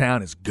in that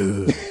town is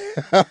good.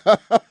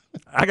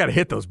 I got to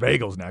hit those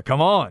bagels now.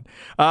 Come on.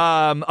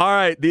 All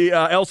right.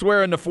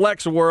 Elsewhere in the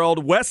flex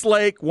world,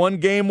 Westlake won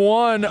game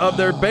 1 of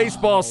their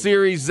baseball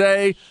series,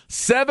 Zay,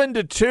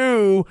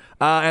 7-2.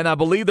 And I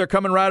believe they're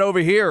coming right over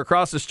here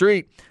across the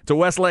street to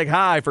Westlake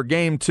High for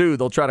game 2.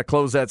 They'll try to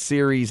close that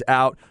series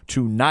out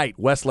tonight.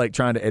 Westlake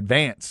trying to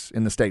advance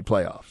in the state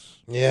playoffs.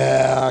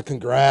 Yeah,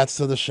 congrats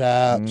to the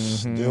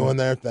Shaps doing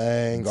their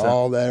thing,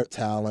 all their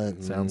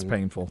talent. Sounds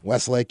painful.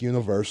 Westlake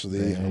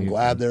University. I'm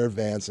glad they're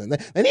advancing.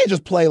 They need to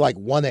just play like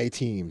 1A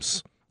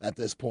teams at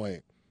this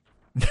point.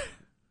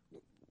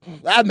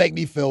 That'd make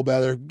me feel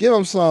better. Give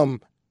them some,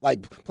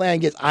 like, playing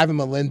against Ivan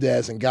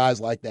Melendez and guys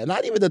like that.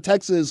 Not even the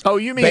Texas Oh,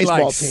 you mean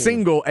baseball like team.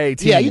 single A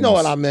teams? Yeah, you know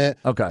what I meant.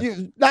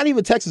 Okay. Not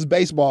even Texas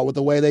baseball with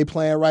the way they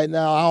playing right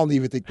now. I don't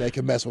even think they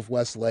can mess with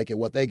Westlake and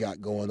what they got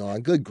going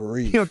on. Good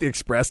grief. You want the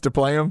Express to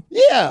play them?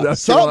 Yeah,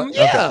 That's something.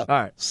 okay. Yeah, All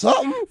right.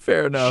 something.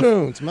 Fair enough.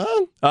 Tunes, man.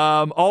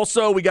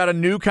 Also, we got a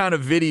new kind of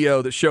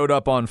video that showed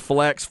up on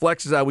Flex.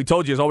 Flex is, we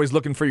told you, is always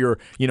looking for your,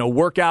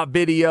 workout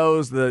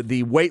videos,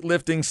 the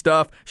weightlifting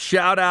stuff.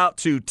 Shout out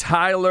to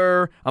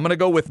Tyler. I'm going to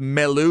go with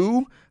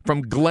Melu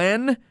from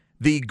Glenn.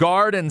 The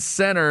guard and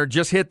center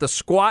just hit the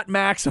squat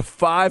max of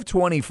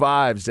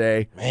 525,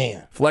 Zay.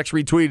 Man. Flex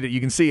retweeted it. You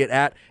can see it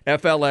at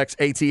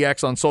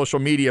FLXATX on social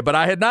media. But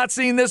I had not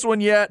seen this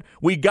one yet.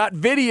 We got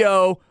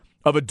video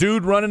of a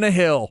dude running a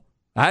hill.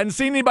 I hadn't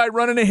seen anybody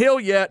running a hill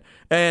yet.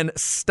 And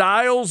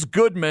Styles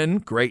Goodman,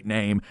 great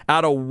name,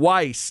 out of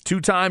Weiss,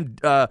 2-time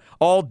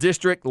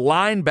all-district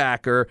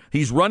linebacker.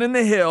 He's running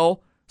the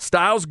hill,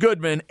 Styles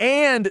Goodman.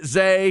 And,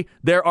 Zay,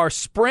 there are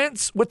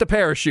sprints with the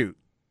parachute.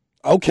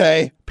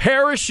 Okay.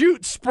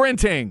 Parachute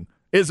sprinting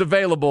is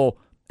available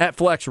at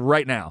Flex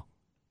right now.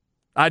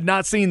 I'd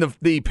not seen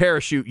the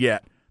parachute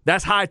yet.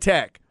 That's high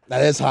tech.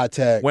 That is high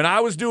tech. When I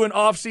was doing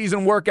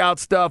off-season workout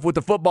stuff with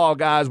the football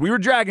guys, we were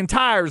dragging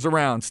tires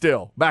around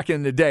still back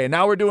in the day. And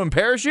now we're doing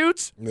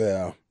parachutes?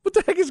 Yeah. What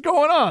the heck is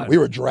going on? We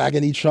were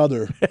dragging each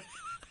other.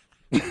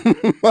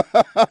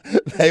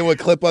 They would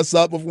clip us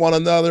up with one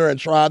another and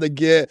try to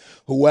get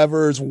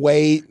whoever's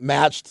weight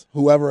matched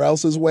whoever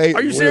else's weight.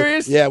 Are you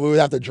serious? Yeah, we would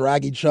have to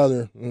drag each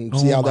other and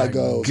see how that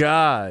goes.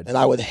 God. And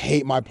I would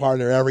hate my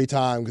partner every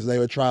time because they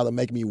would try to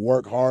make me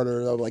work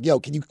harder. I was like, yo,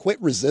 can you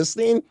quit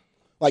resisting?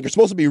 Like, you're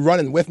supposed to be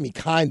running with me,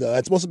 kind of.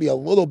 It's supposed to be a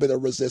little bit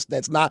of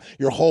resistance, not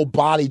your whole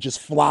body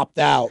just flopped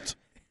out.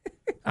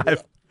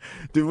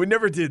 Dude, we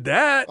never did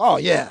that. Oh,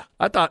 yeah.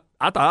 I thought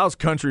I was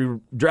country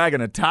dragging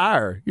a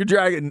tire. You're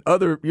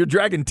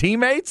dragging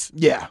teammates?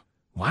 Yeah.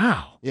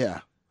 Wow.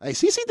 Yeah. Hey,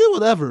 CC did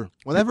whatever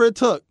it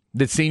took.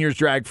 Did seniors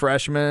drag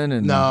freshmen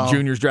and No.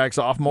 juniors drag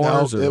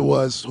sophomores? No, it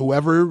was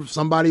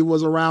somebody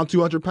was around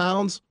 200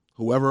 pounds,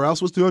 whoever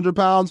else was 200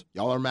 pounds,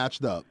 y'all are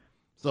matched up.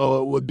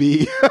 So it would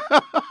be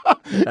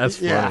That's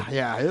funny.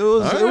 Yeah. It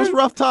was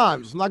rough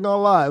times. I'm not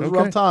gonna lie. It was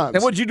rough times.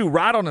 And what'd you do?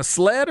 Ride on a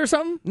sled or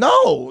something?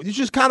 No, you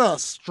just kind of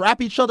strap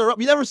each other up.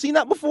 You never seen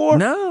that before?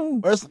 No.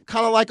 Or it's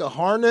kind of like a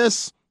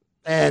harness,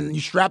 and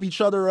you strap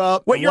each other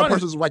up. Wait, one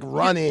person's like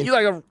running.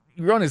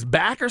 You're on his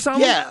back or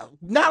something? Yeah,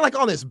 not like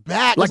on his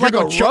back. Like it's like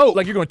a rope.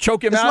 Like you're gonna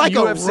choke him it's out. like in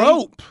a UFC?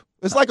 rope.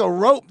 It's like a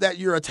rope that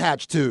you're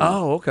attached to.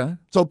 Oh, okay.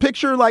 So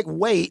picture like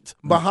weight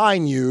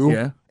behind you.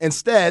 Yeah.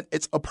 Instead,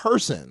 it's a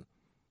person.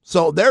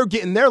 So they're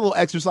getting their little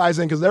exercise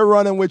in because they're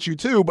running with you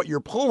too, but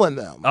you're pulling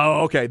them.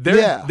 Oh, okay.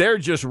 They're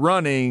just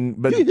running,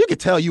 but you can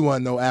tell you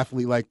want no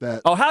athlete like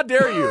that. Oh, how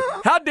dare you?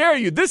 How dare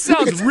you? This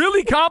sounds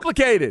really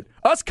complicated.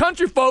 Us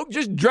country folk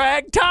just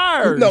drag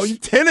tires. No, you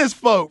tennis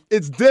folk.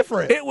 It's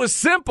different. It was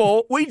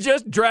simple. We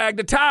just dragged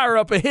a tire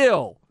up a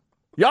hill.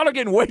 Y'all are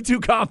getting way too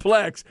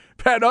complex.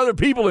 Had other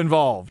people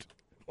involved.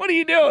 What are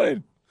you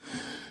doing?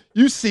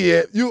 You see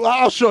it.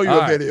 I'll show you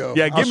a video.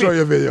 Yeah, I'll show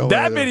you a video.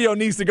 That later. video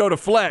needs to go to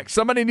Flex.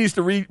 Somebody needs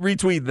to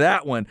retweet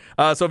that one.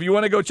 So if you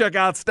want to go check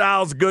out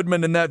Styles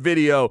Goodman in that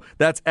video,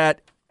 that's at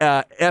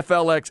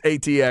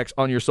FLXATX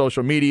on your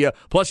social media.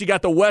 Plus, you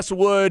got the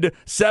Westwood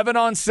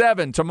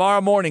 7-on-7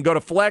 tomorrow morning. Go to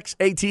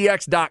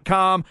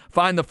flexatx.com.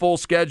 Find the full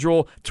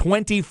schedule.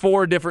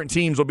 24 different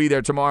teams will be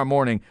there tomorrow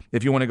morning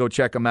if you want to go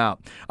check them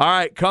out. All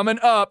right, coming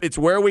up, it's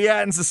Where We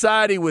At in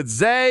Society with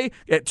Zay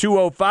at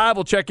 2:05.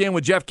 We'll check in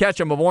with Jeff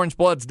Ketchum of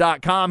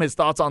orangebloods.com, his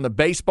thoughts on the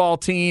baseball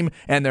team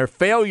and their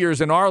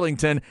failures in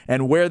Arlington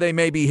and where they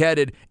may be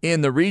headed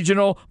in the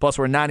regional. Plus,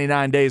 we're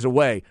 99 days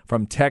away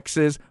from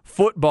Texas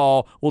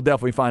football. We'll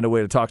definitely find a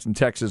way to talk some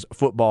Texas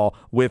football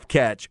with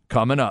Ketch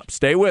coming up.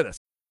 Stay with us.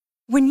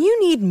 When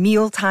you need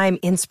mealtime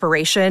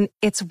inspiration,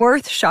 it's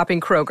worth shopping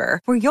Kroger,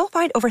 where you'll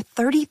find over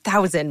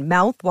 30,000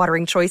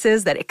 mouth-watering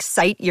choices that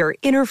excite your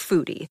inner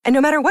foodie. And no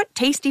matter what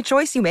tasty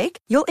choice you make,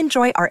 you'll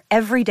enjoy our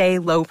everyday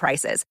low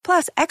prices,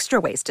 plus extra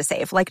ways to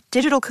save, like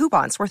digital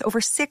coupons worth over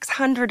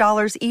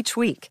 $600 each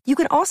week. You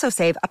can also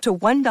save up to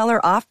 $1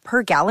 off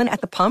per gallon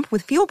at the pump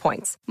with fuel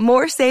points.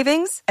 More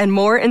savings and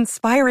more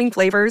inspiring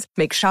flavors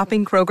make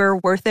shopping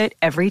Kroger worth it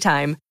every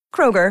time.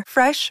 Kroger,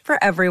 fresh for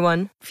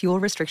everyone. Fuel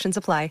restrictions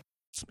apply.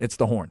 It's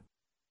the Horn.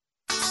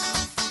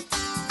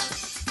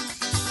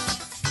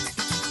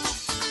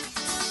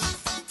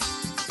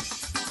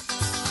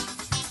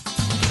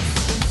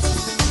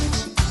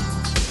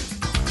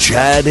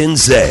 Chad and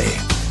Zay.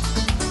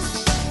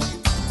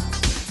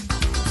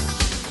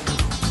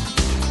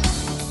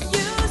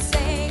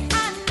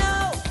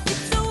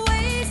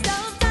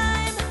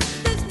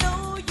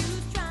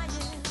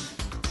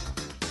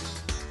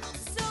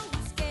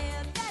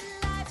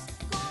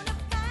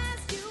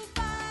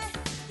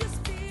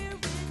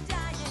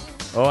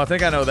 Oh, I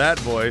think I know that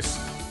voice.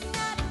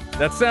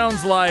 That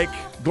sounds like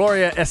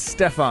Gloria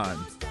Estefan.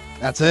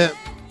 That's it.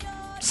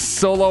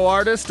 Solo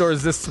artist, or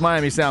is this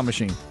Miami Sound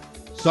Machine?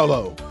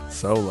 Solo.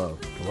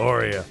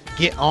 Gloria.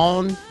 Get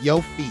on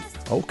your feet.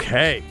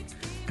 Okay.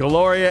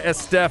 Gloria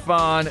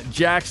Estefan,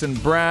 Jackson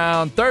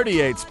Brown,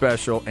 38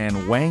 Special,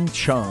 and Wang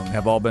Chung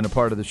have all been a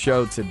part of the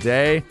show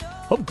today.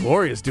 Hope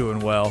Gloria's doing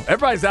well.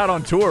 Everybody's out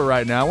on tour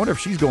right now. I wonder if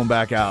she's going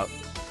back out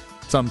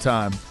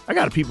sometime. I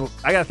gotta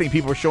think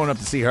people are showing up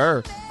to see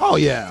her. Oh,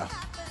 yeah.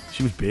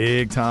 She was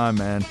big time,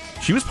 man.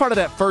 She was part of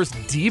that first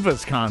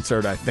Divas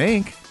concert, I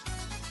think.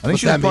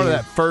 She was part of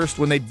that first,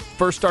 when they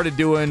first started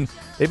doing,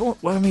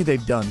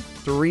 they've done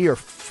 3 or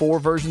 4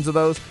 versions of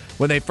those.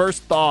 When they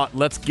first thought,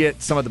 let's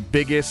get some of the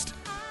biggest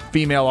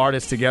female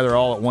artists together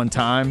all at one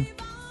time,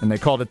 and they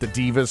called it the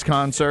Divas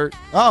concert.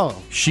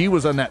 Oh. She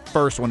was on that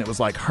first one. It was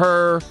like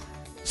her,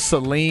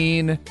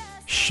 Celine,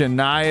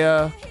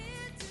 Shania.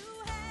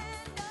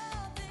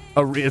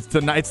 It's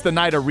the night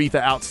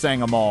Aretha outsang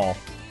them all.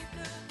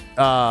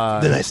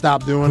 Then they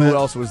stopped doing it? Who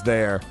else was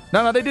there?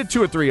 No, they did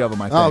 2 or 3 of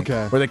them, I think. Oh,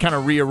 okay. Where they kind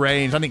of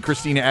rearranged. I think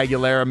Christina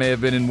Aguilera may have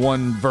been in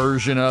one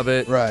version of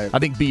it. Right. I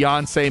think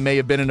Beyonce may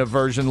have been in a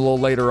version a little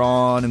later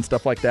on and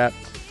stuff like that.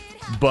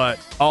 But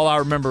all I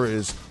remember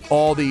is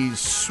all these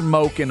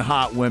smoking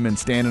hot women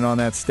standing on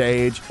that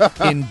stage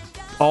in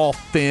all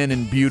thin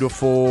and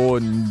beautiful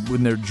and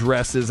in their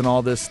dresses and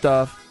all this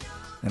stuff.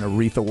 And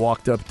Aretha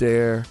walked up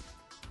there,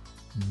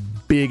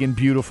 big and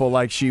beautiful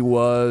like she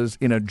was,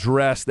 in a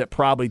dress that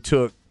probably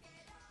took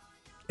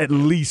at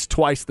least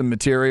twice the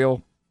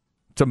material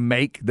to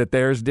make that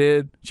theirs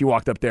did. She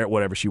walked up there at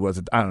whatever she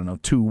was, I don't know,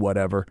 2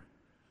 whatever,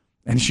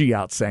 and she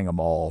outsang them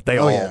all. They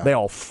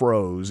all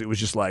froze. It was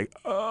just like,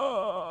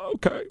 oh,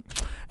 okay.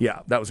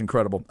 Yeah, that was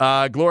incredible.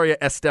 Gloria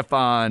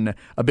Estefan,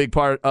 a big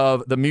part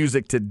of the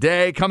music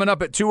today. Coming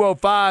up at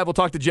 2:05, we'll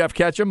talk to Jeff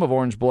Ketchum of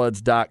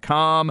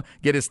orangebloods.com,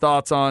 get his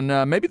thoughts on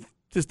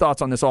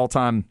this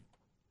all-time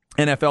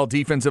NFL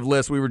defensive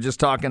list we were just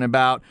talking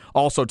about.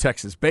 Also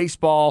Texas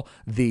baseball,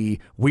 the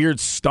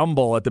weird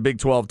stumble at the Big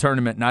 12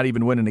 tournament, not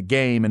even winning a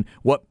game, and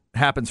what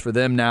happens for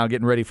them now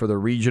getting ready for the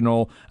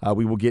regional.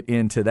 We will get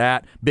into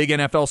that. Big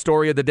NFL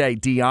story of the day.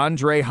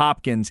 DeAndre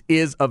Hopkins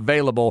is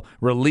available,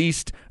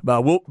 released.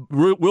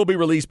 Will be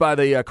released by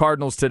the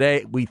Cardinals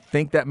today. We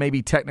think that may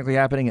be technically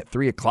happening at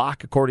 3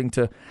 o'clock, according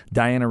to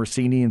Diana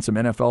Rossini and some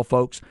NFL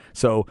folks.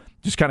 So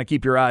just kind of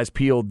keep your eyes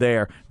peeled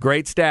there.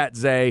 Great stat,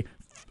 Zay.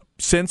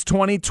 Since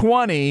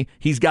 2020,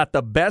 he's got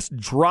the best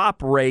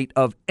drop rate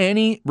of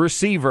any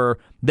receiver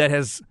that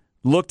has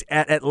looked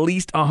at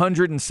least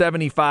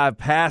 175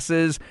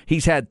 passes.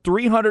 He's had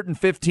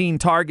 315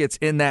 targets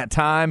in that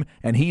time,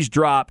 and he's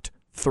dropped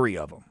 3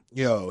 of them.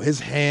 Yo,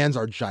 his hands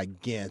are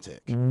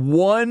gigantic.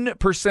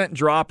 1%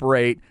 drop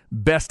rate,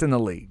 best in the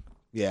league.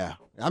 Yeah.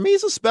 I mean,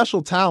 he's a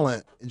special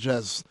talent.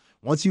 Just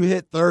once you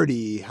hit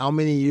 30, how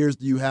many years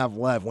do you have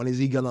left? When is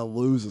he going to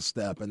lose a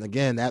step? And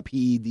again, that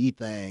PED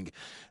thing,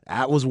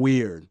 that was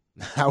weird.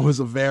 That was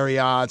a very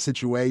odd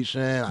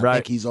situation. I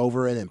think he's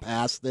over it and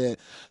past it.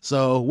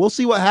 So we'll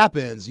see what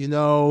happens. You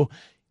know,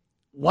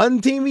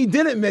 one team he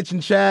didn't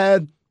mention,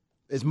 Chad,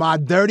 is my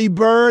dirty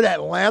bird,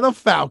 Atlanta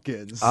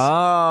Falcons.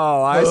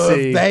 Oh, I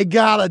see. They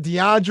got a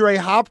DeAndre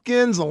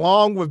Hopkins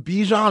along with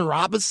Bijan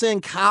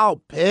Robinson, Kyle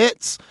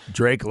Pitts,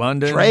 Drake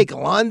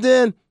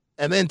London,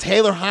 and then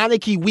Taylor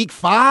Heineke week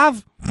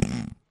 5.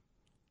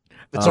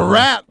 It's a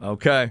wrap.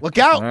 Okay. Look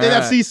out, All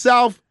NFC right.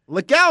 South.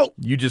 Look out.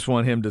 You just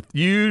want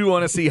you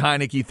want to see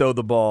Heineke throw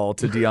the ball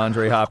to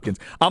DeAndre Hopkins.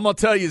 I'm going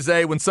to tell you,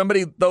 Zay, when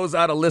somebody throws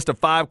out a list of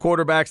 5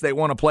 quarterbacks they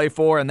want to play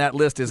for, and that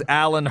list is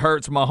Allen,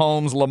 Hurts,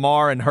 Mahomes,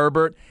 Lamar, and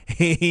Herbert,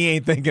 he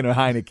ain't thinking of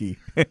Heineke.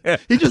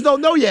 He just don't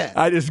know yet.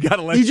 I just got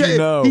to let you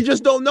know. He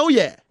just don't know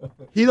yet.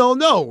 He don't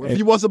know. If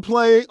he wants to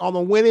play on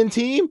a winning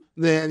team,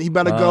 then he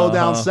better go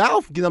down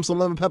south, get him some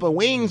lemon pepper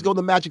wings, go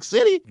to Magic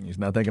City. He's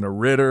not thinking of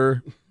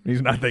Ritter.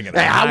 He's not thinking of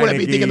Heineke. I wouldn't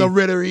be thinking of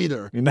Ritter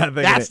either. You're not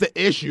thinking That's the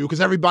issue, because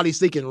everybody's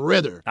thinking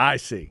Ritter. I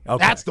see.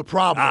 Okay. That's the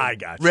problem. I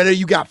got you. Ritter,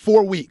 you got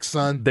 4 weeks,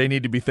 son. They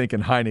need to be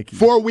thinking Heineke.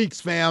 4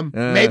 weeks, fam.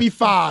 Maybe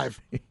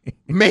 5.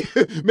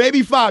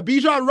 Maybe 5.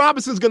 Bijan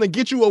Robinson's going to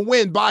get you a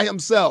win by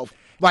himself.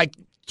 Like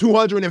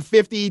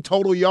 250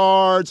 total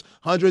yards,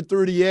 100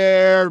 through the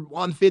air,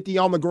 150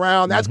 on the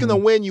ground. That's going to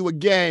win you a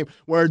game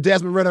where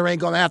Desmond Ritter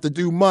ain't going to have to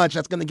do much.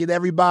 That's going to get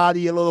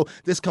everybody a little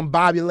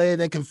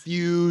discombobulated and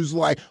confused,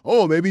 like,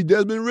 oh, maybe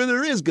Desmond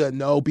Ritter is good.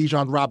 No,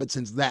 Bijan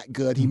Robinson's that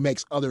good. He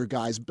makes other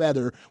guys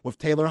better. With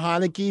Taylor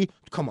Heineke,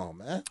 come on,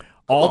 man.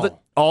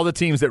 All the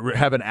teams that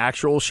have an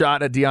actual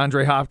shot at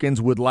DeAndre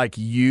Hopkins would like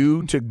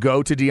you to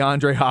go to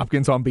DeAndre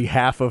Hopkins on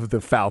behalf of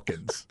the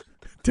Falcons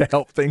to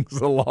help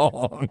things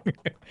along.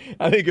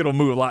 I think it'll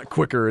move a lot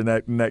quicker in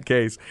that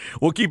case.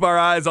 We'll keep our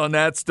eyes on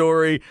that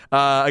story.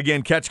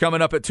 Again, catch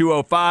coming up at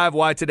 2:05.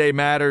 Why Today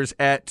Matters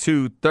at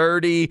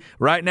 2:30.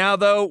 Right now,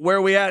 though, where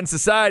are we at in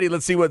society?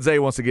 Let's see what Zay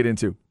wants to get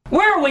into.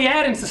 Where are we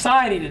at in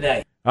society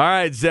today? All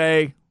right,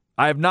 Zay.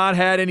 I have not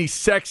had any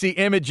sexy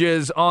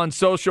images on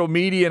social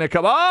media in a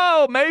couple.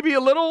 Oh, maybe a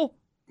little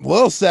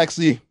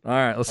sexy. All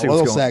right, let's see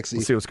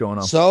what's going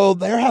on. So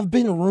there have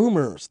been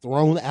rumors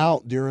thrown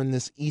out during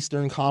this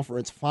Eastern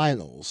Conference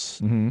Finals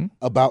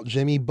about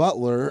Jimmy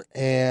Butler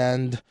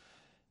and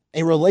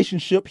a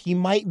relationship he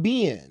might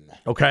be in.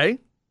 Okay.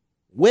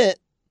 With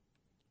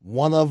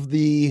one of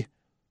the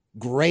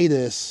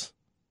greatest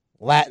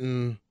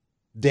Latin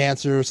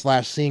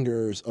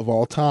dancers/singers of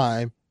all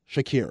time,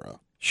 Shakira.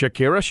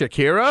 Shakira.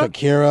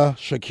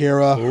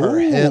 Her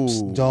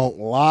hips don't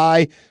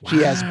lie. Wow. She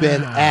has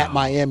been at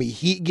Miami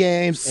Heat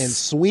games and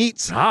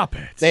suites. Stop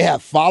it. They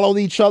have followed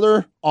each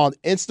other on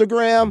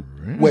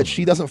Instagram, which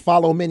she doesn't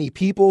follow many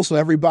people, so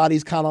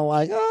everybody's kind of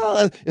like,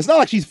 oh. It's not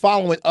like she's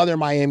following other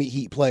Miami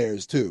Heat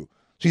players, too.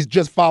 She's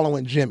just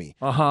following Jimmy.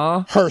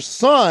 Uh-huh. Her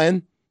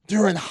son,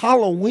 during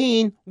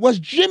Halloween, was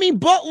Jimmy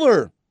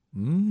Butler.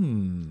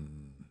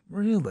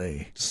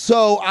 Really?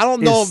 So I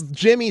don't know if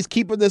Jimmy's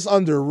keeping this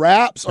under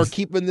wraps or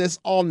keeping this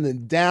on the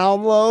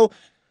down low,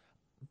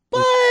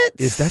 but...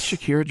 Is that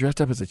Shakira dressed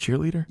up as a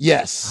cheerleader?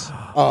 Yes.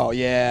 Oh,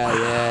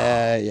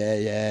 yeah.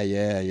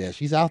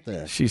 She's out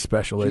there. She's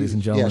special, ladies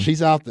and gentlemen. Yeah,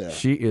 she's out there.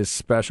 She is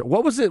special.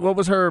 What was it? What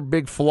was her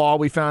big flaw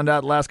we found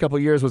out the last couple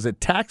of years? Was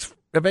it tax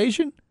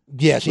evasion?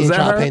 Yeah, she ain't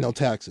trying to pay no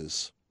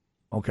taxes.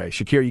 Okay,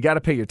 Shakira, you got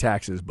to pay your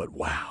taxes, but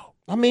wow.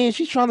 I mean,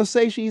 she's trying to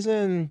say she's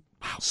in...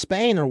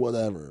 Spain or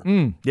whatever.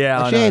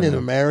 Yeah, she ain't in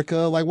America.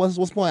 Like, what's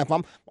the point?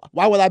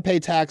 Why would I pay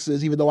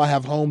taxes even though I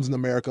have homes in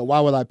America? Why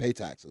would I pay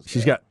taxes?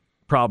 She's got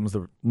problems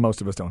that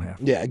most of us don't have.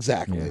 Yeah,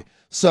 exactly. Yeah.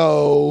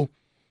 So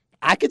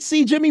I could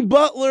see Jimmy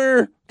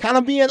Butler kind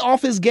of being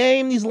off his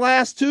game these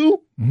last 2,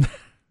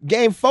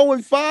 game 4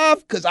 and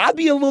 5, because I'd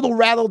be a little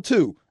rattled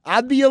too.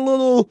 I'd be a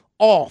little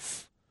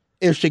off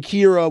if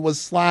Shakira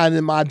was sliding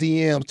in my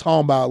DM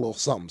talking about a little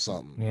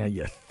something. Yeah,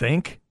 you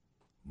think?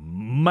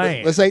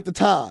 Man. This ain't the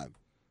time.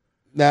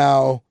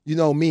 Now, you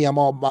know me, I'm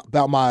all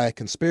about my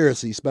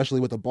conspiracy, especially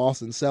with the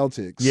Boston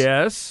Celtics.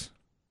 Yes.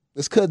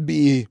 This could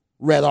be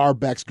Red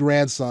Auerbach's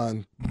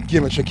grandson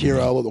giving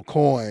Shakira a little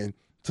coin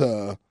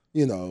to,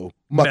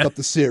 muck up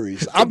the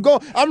series.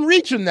 I'm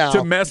reaching now.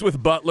 To mess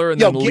with Butler and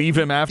then leave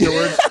him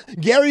afterwards?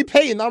 Gary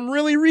Payton, I'm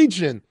really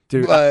reaching.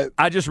 Dude,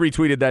 I just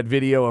retweeted that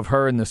video of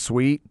her in the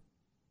suite.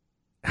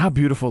 How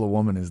beautiful a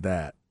woman is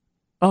that?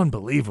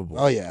 Unbelievable.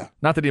 Oh, yeah.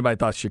 Not that anybody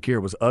thought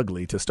Shakira was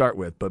ugly to start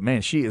with, but,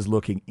 man, she is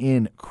looking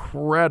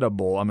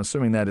incredible. I'm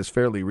assuming that is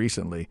fairly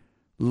recently.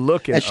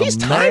 Looking and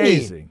she's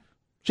amazing. Tiny.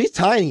 She's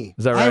tiny.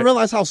 Is that right? I didn't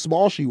realize how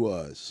small she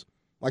was.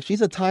 Like, she's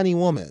a tiny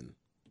woman.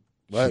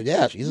 But,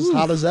 yeah, she's as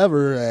hot as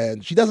ever,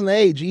 and she doesn't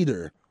age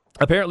either.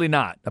 Apparently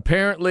not.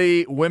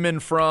 Apparently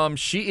women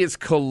she is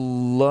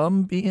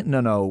Colombian?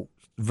 No.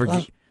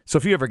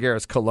 Sofia Vergara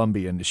is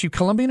Colombian. Is she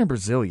Colombian or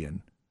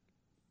Brazilian?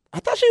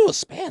 I thought she was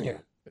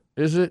Spaniard.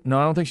 Is it? No,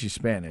 I don't think she's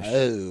Spanish.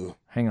 Oh.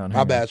 Hang on.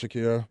 My bad,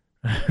 Shakira.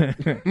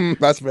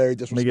 That's very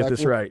disrespectful. Let me get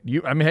this right.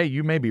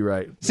 You may be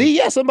right. See,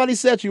 yeah, somebody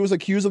said she was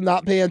accused of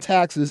not paying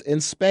taxes in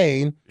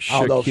Spain. Shakira. I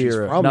don't know if she's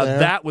from now, there.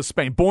 That was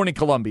Spain. Born in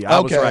Colombia. I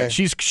was right.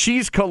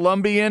 She's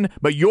Colombian,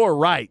 but you're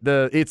right.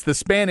 It's the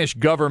Spanish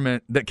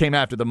government that came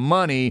after the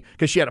money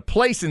because she had a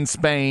place in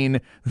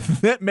Spain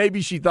that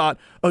maybe she thought,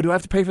 oh, do I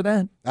have to pay for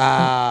that?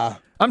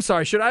 I'm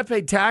sorry, should I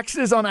pay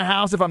taxes on a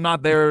house if I'm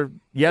not there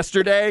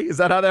yesterday? Is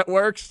that how that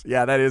works?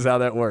 Yeah, that is how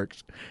that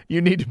works.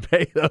 You need to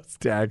pay those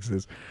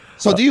taxes.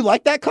 So do you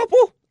like that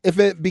couple? If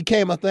it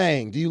became a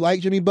thing, do you like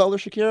Jimmy Butler,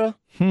 Shakira?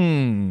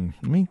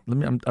 Let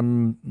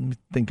me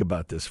think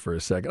about this for a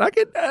second. I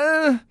could,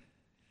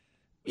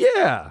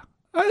 yeah.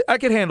 I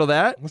could handle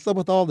that. What's up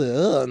with all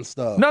the and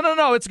stuff?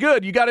 No, it's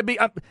good. You got to be.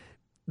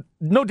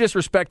 No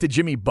disrespect to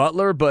Jimmy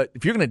Butler, but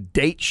if you're going to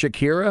date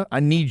Shakira, I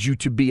need you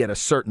to be at a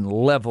certain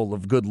level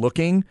of good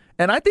looking.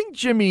 And I think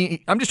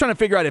Jimmy, I'm just trying to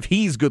figure out if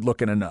he's good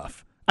looking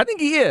enough. I think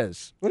he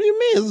is. What do you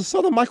mean? It's the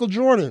son of Michael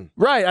Jordan.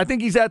 Right. I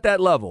think he's at that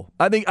level.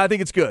 I think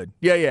it's good.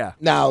 Yeah.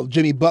 Now,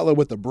 Jimmy Butler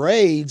with the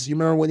braids, you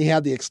remember when he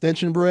had the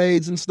extension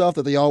braids and stuff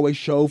that they always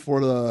show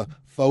for the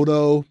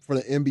photo for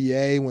the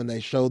NBA when they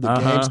show the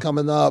games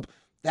coming up?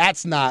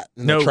 That's not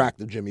an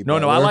attractive Jimmy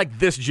Butler. No, I like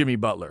this Jimmy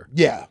Butler.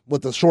 Yeah,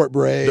 with the short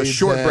braids. The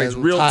short braids,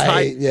 real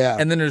tight. Yeah.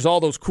 And then there's all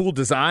those cool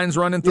designs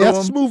running through them.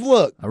 That's a smooth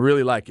look. I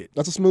really like it.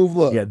 That's a smooth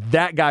look. Yeah,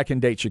 that guy can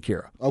date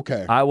Shakira.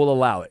 Okay. I will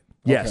allow it.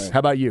 Yes. Okay. How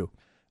about you?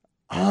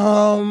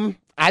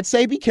 I'd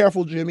say be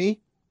careful, Jimmy,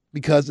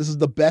 because this is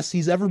the best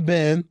he's ever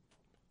been.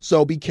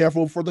 So be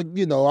careful for I'm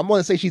going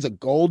to say she's a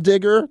gold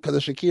digger because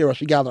of Shakira.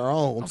 She got her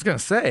own. I was going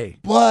to say.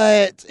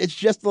 But it's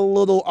just a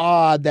little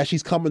odd that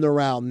she's coming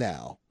around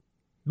now.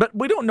 But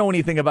we don't know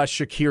anything about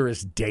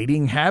Shakira's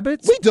dating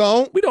habits. We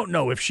don't. We don't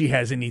know if she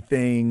has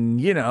anything,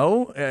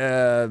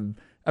 I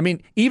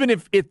mean, even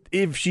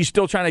if she's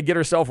still trying to get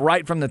herself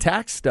right from the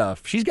tax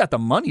stuff, she's got the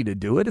money to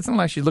do it. It's not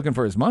like she's looking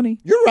for his money.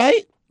 You're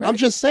right. I'm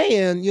just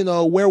saying,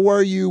 where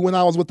were you when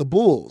I was with the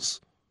Bulls?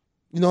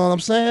 You know what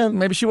I'm saying?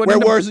 Maybe she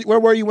wasn't. Where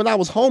were you when I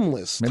was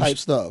homeless? Type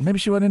stuff. Maybe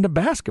she wasn't into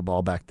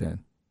basketball back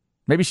then.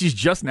 Maybe she's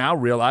just now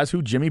realized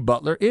who Jimmy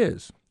Butler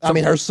is. I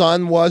mean, her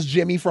son was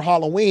Jimmy for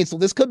Halloween, so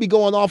this could be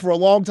going on for a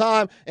long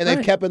time, and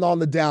they've kept it on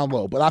the down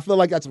low. But I feel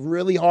like that's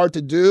really hard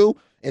to do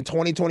in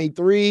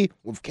 2023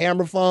 with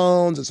camera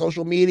phones and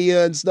social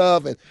media and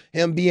stuff, and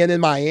him being in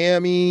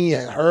Miami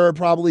and her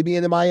probably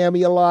being in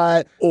Miami a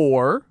lot.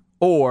 Or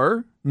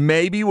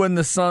maybe when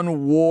the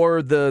son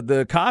wore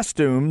the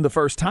costume the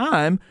first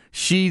time,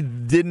 she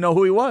didn't know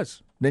who he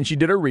was. Then she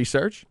did her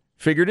research,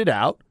 figured it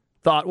out,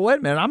 thought, well, wait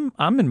a minute,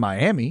 I'm in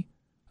Miami.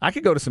 I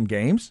could go to some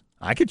games.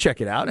 I could check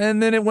it out.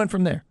 And then it went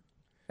from there.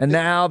 And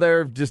now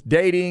they're just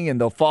dating,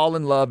 and they'll fall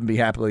in love and be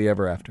happily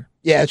ever after.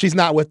 Yeah, she's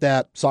not with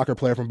that soccer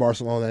player from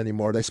Barcelona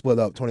anymore. They split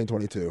up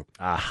 2022.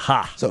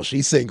 Aha. So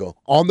she's single.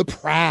 On the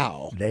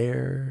prowl.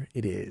 There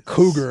it is.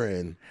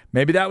 Cougarin.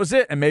 Maybe that was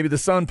it. And maybe the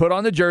son put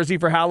on the jersey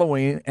for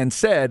Halloween and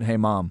said, hey,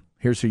 Mom,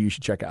 here's who you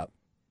should check out.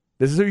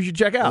 This is who you should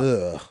check out.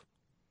 Ugh.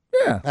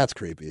 Yeah. That's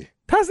creepy.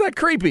 How's that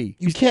creepy?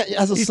 You can't,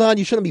 as a son,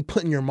 you shouldn't be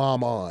putting your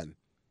mom on.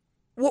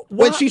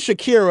 When When she's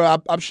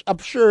Shakira, I'm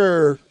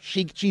sure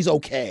she's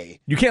okay.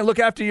 You can't look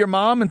after your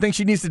mom and think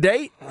she needs to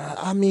date?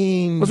 I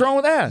mean... What's wrong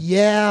with that?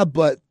 Yeah,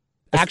 but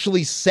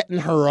actually setting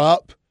her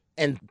up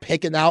and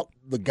picking out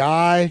the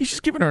guy... He's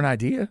just giving her an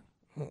idea.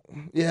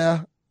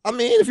 Yeah. I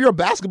mean, if you're a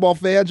basketball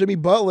fan, Jimmy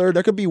Butler,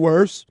 that could be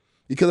worse.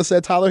 You could have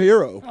said Tyler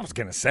Hero. I was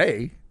going to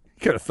say, he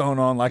could have thrown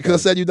on like You could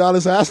have said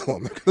Udonis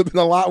Haslem. It could have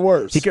been a lot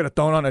worse. He could have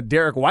thrown on a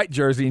Derek White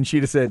jersey and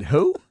she'd have said,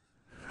 who?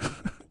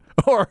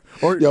 or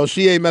Yo,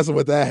 she ain't messing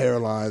with that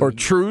hairline. Or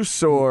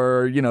Truce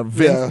or,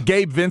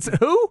 Gabe Vincent.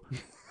 Who?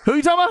 Who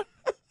you talking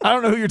about? I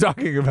don't know who you're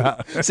talking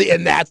about. See,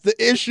 and that's the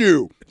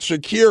issue.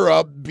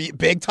 Shakira,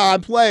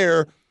 big-time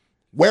player.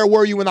 Where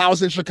were you when I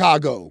was in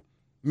Chicago?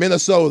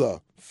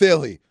 Minnesota,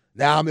 Philly.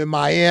 Now I'm in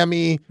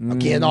Miami. I'm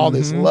getting all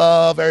this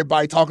love.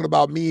 Everybody talking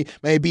about me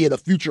maybe being a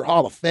future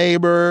Hall of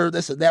Famer,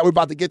 this and that. We're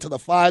about to get to the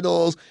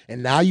finals.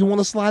 And now you want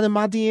to slide in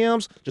my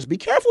DMs? Just be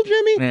careful,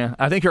 Jimmy. Yeah,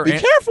 I think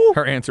careful.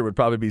 Her answer would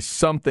probably be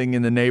something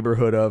in the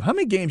neighborhood of, how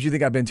many games do you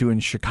think I've been to in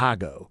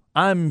Chicago?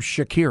 I'm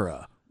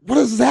Shakira. What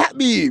does that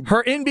mean?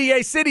 Her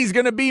NBA city's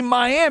going to be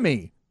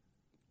Miami.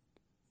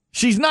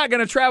 She's not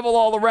going to travel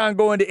all around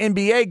going to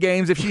NBA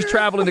games. If she's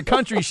traveling the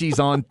country, she's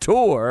on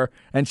tour,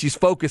 and she's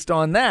focused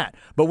on that.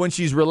 But when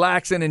she's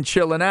relaxing and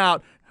chilling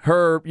out,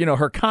 her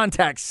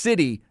contact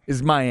city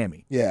is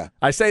Miami. Yeah.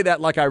 I say that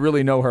like I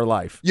really know her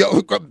life.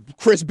 Yo,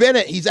 Chris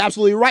Bennett, he's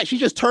absolutely right. She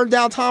just turned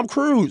down Tom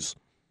Cruise,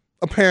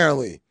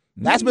 apparently.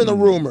 That's been the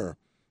rumor.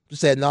 She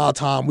said, nah,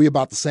 Tom, we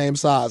about the same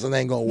size. It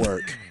ain't going to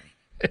work.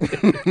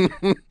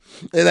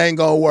 It ain't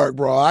gonna work,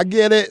 bro. I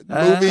get it.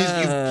 Movies,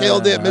 you've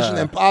killed it. Mission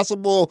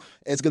Impossible.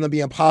 It's gonna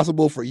be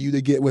impossible for you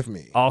to get with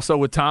me. Also,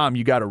 with Tom,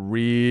 you got to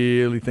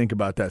really think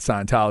about that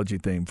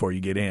Scientology thing before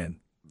you get in.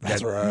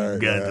 That's right. You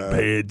got to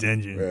pay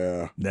attention.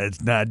 Yeah.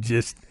 That's not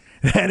just,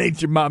 that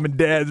ain't your mom and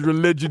dad's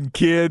religion,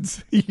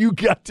 kids. You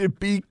got to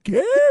be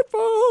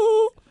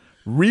careful.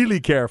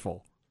 Really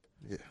careful.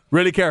 Yeah.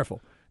 Really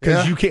careful.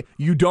 Because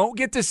you don't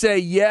get to say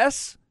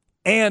yes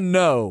and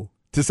no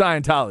to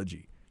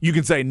Scientology. You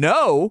can say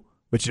no,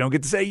 but you don't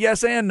get to say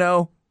yes and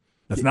no.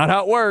 That's not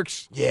how it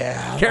works.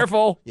 Yeah.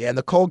 Careful. Yeah,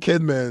 Nicole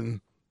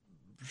Kidman,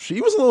 she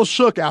was a little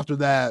shook after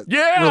that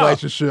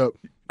relationship.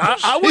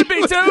 I would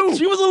be too.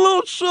 She was a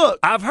little shook.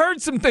 I've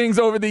heard some things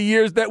over the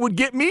years that would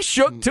get me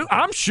shook too.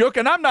 I'm shook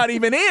and I'm not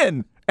even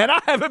in. And I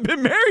haven't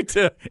been married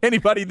to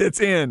anybody that's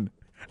in.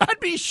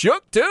 I'd be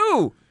shook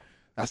too.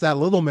 That's that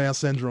little man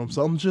syndrome.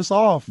 Something's just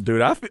off.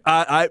 Dude,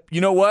 I you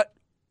know what?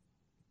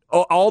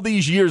 All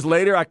these years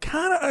later, I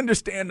kind of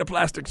understand the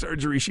plastic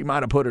surgery she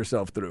might have put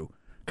herself through.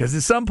 Because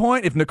at some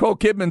point, if Nicole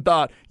Kidman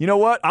thought, you know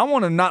what, I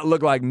want to not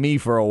look like me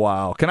for a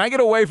while. Can I get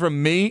away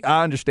from me?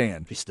 I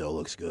understand. She still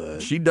looks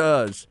good. She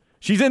does.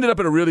 She's ended up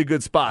in a really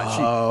good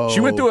spot. She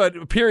went through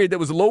a period that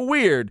was a little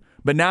weird,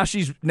 but now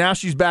she's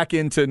back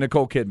into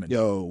Nicole Kidman.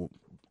 Yo,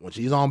 when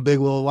she's on Big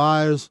Little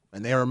Liars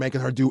and they were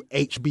making her do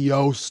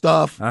HBO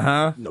stuff,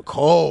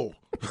 Nicole,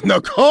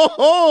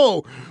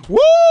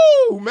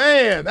 woo,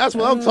 man, that's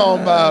what I'm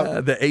talking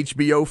about. The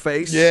HBO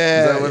face?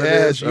 Yeah, is that what it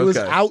is? She was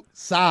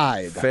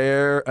outside.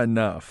 Fair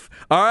enough.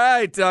 All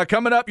right,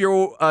 coming up,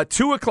 your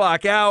 2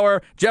 o'clock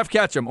hour, Jeff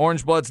Ketchum,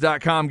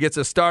 orangebloods.com, gets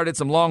us started,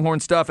 some Longhorn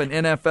stuff and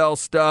NFL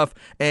stuff,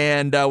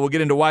 and we'll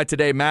get into why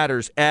today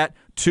matters at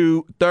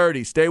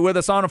 2:30. Stay with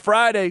us on a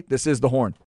Friday. This is The Horn.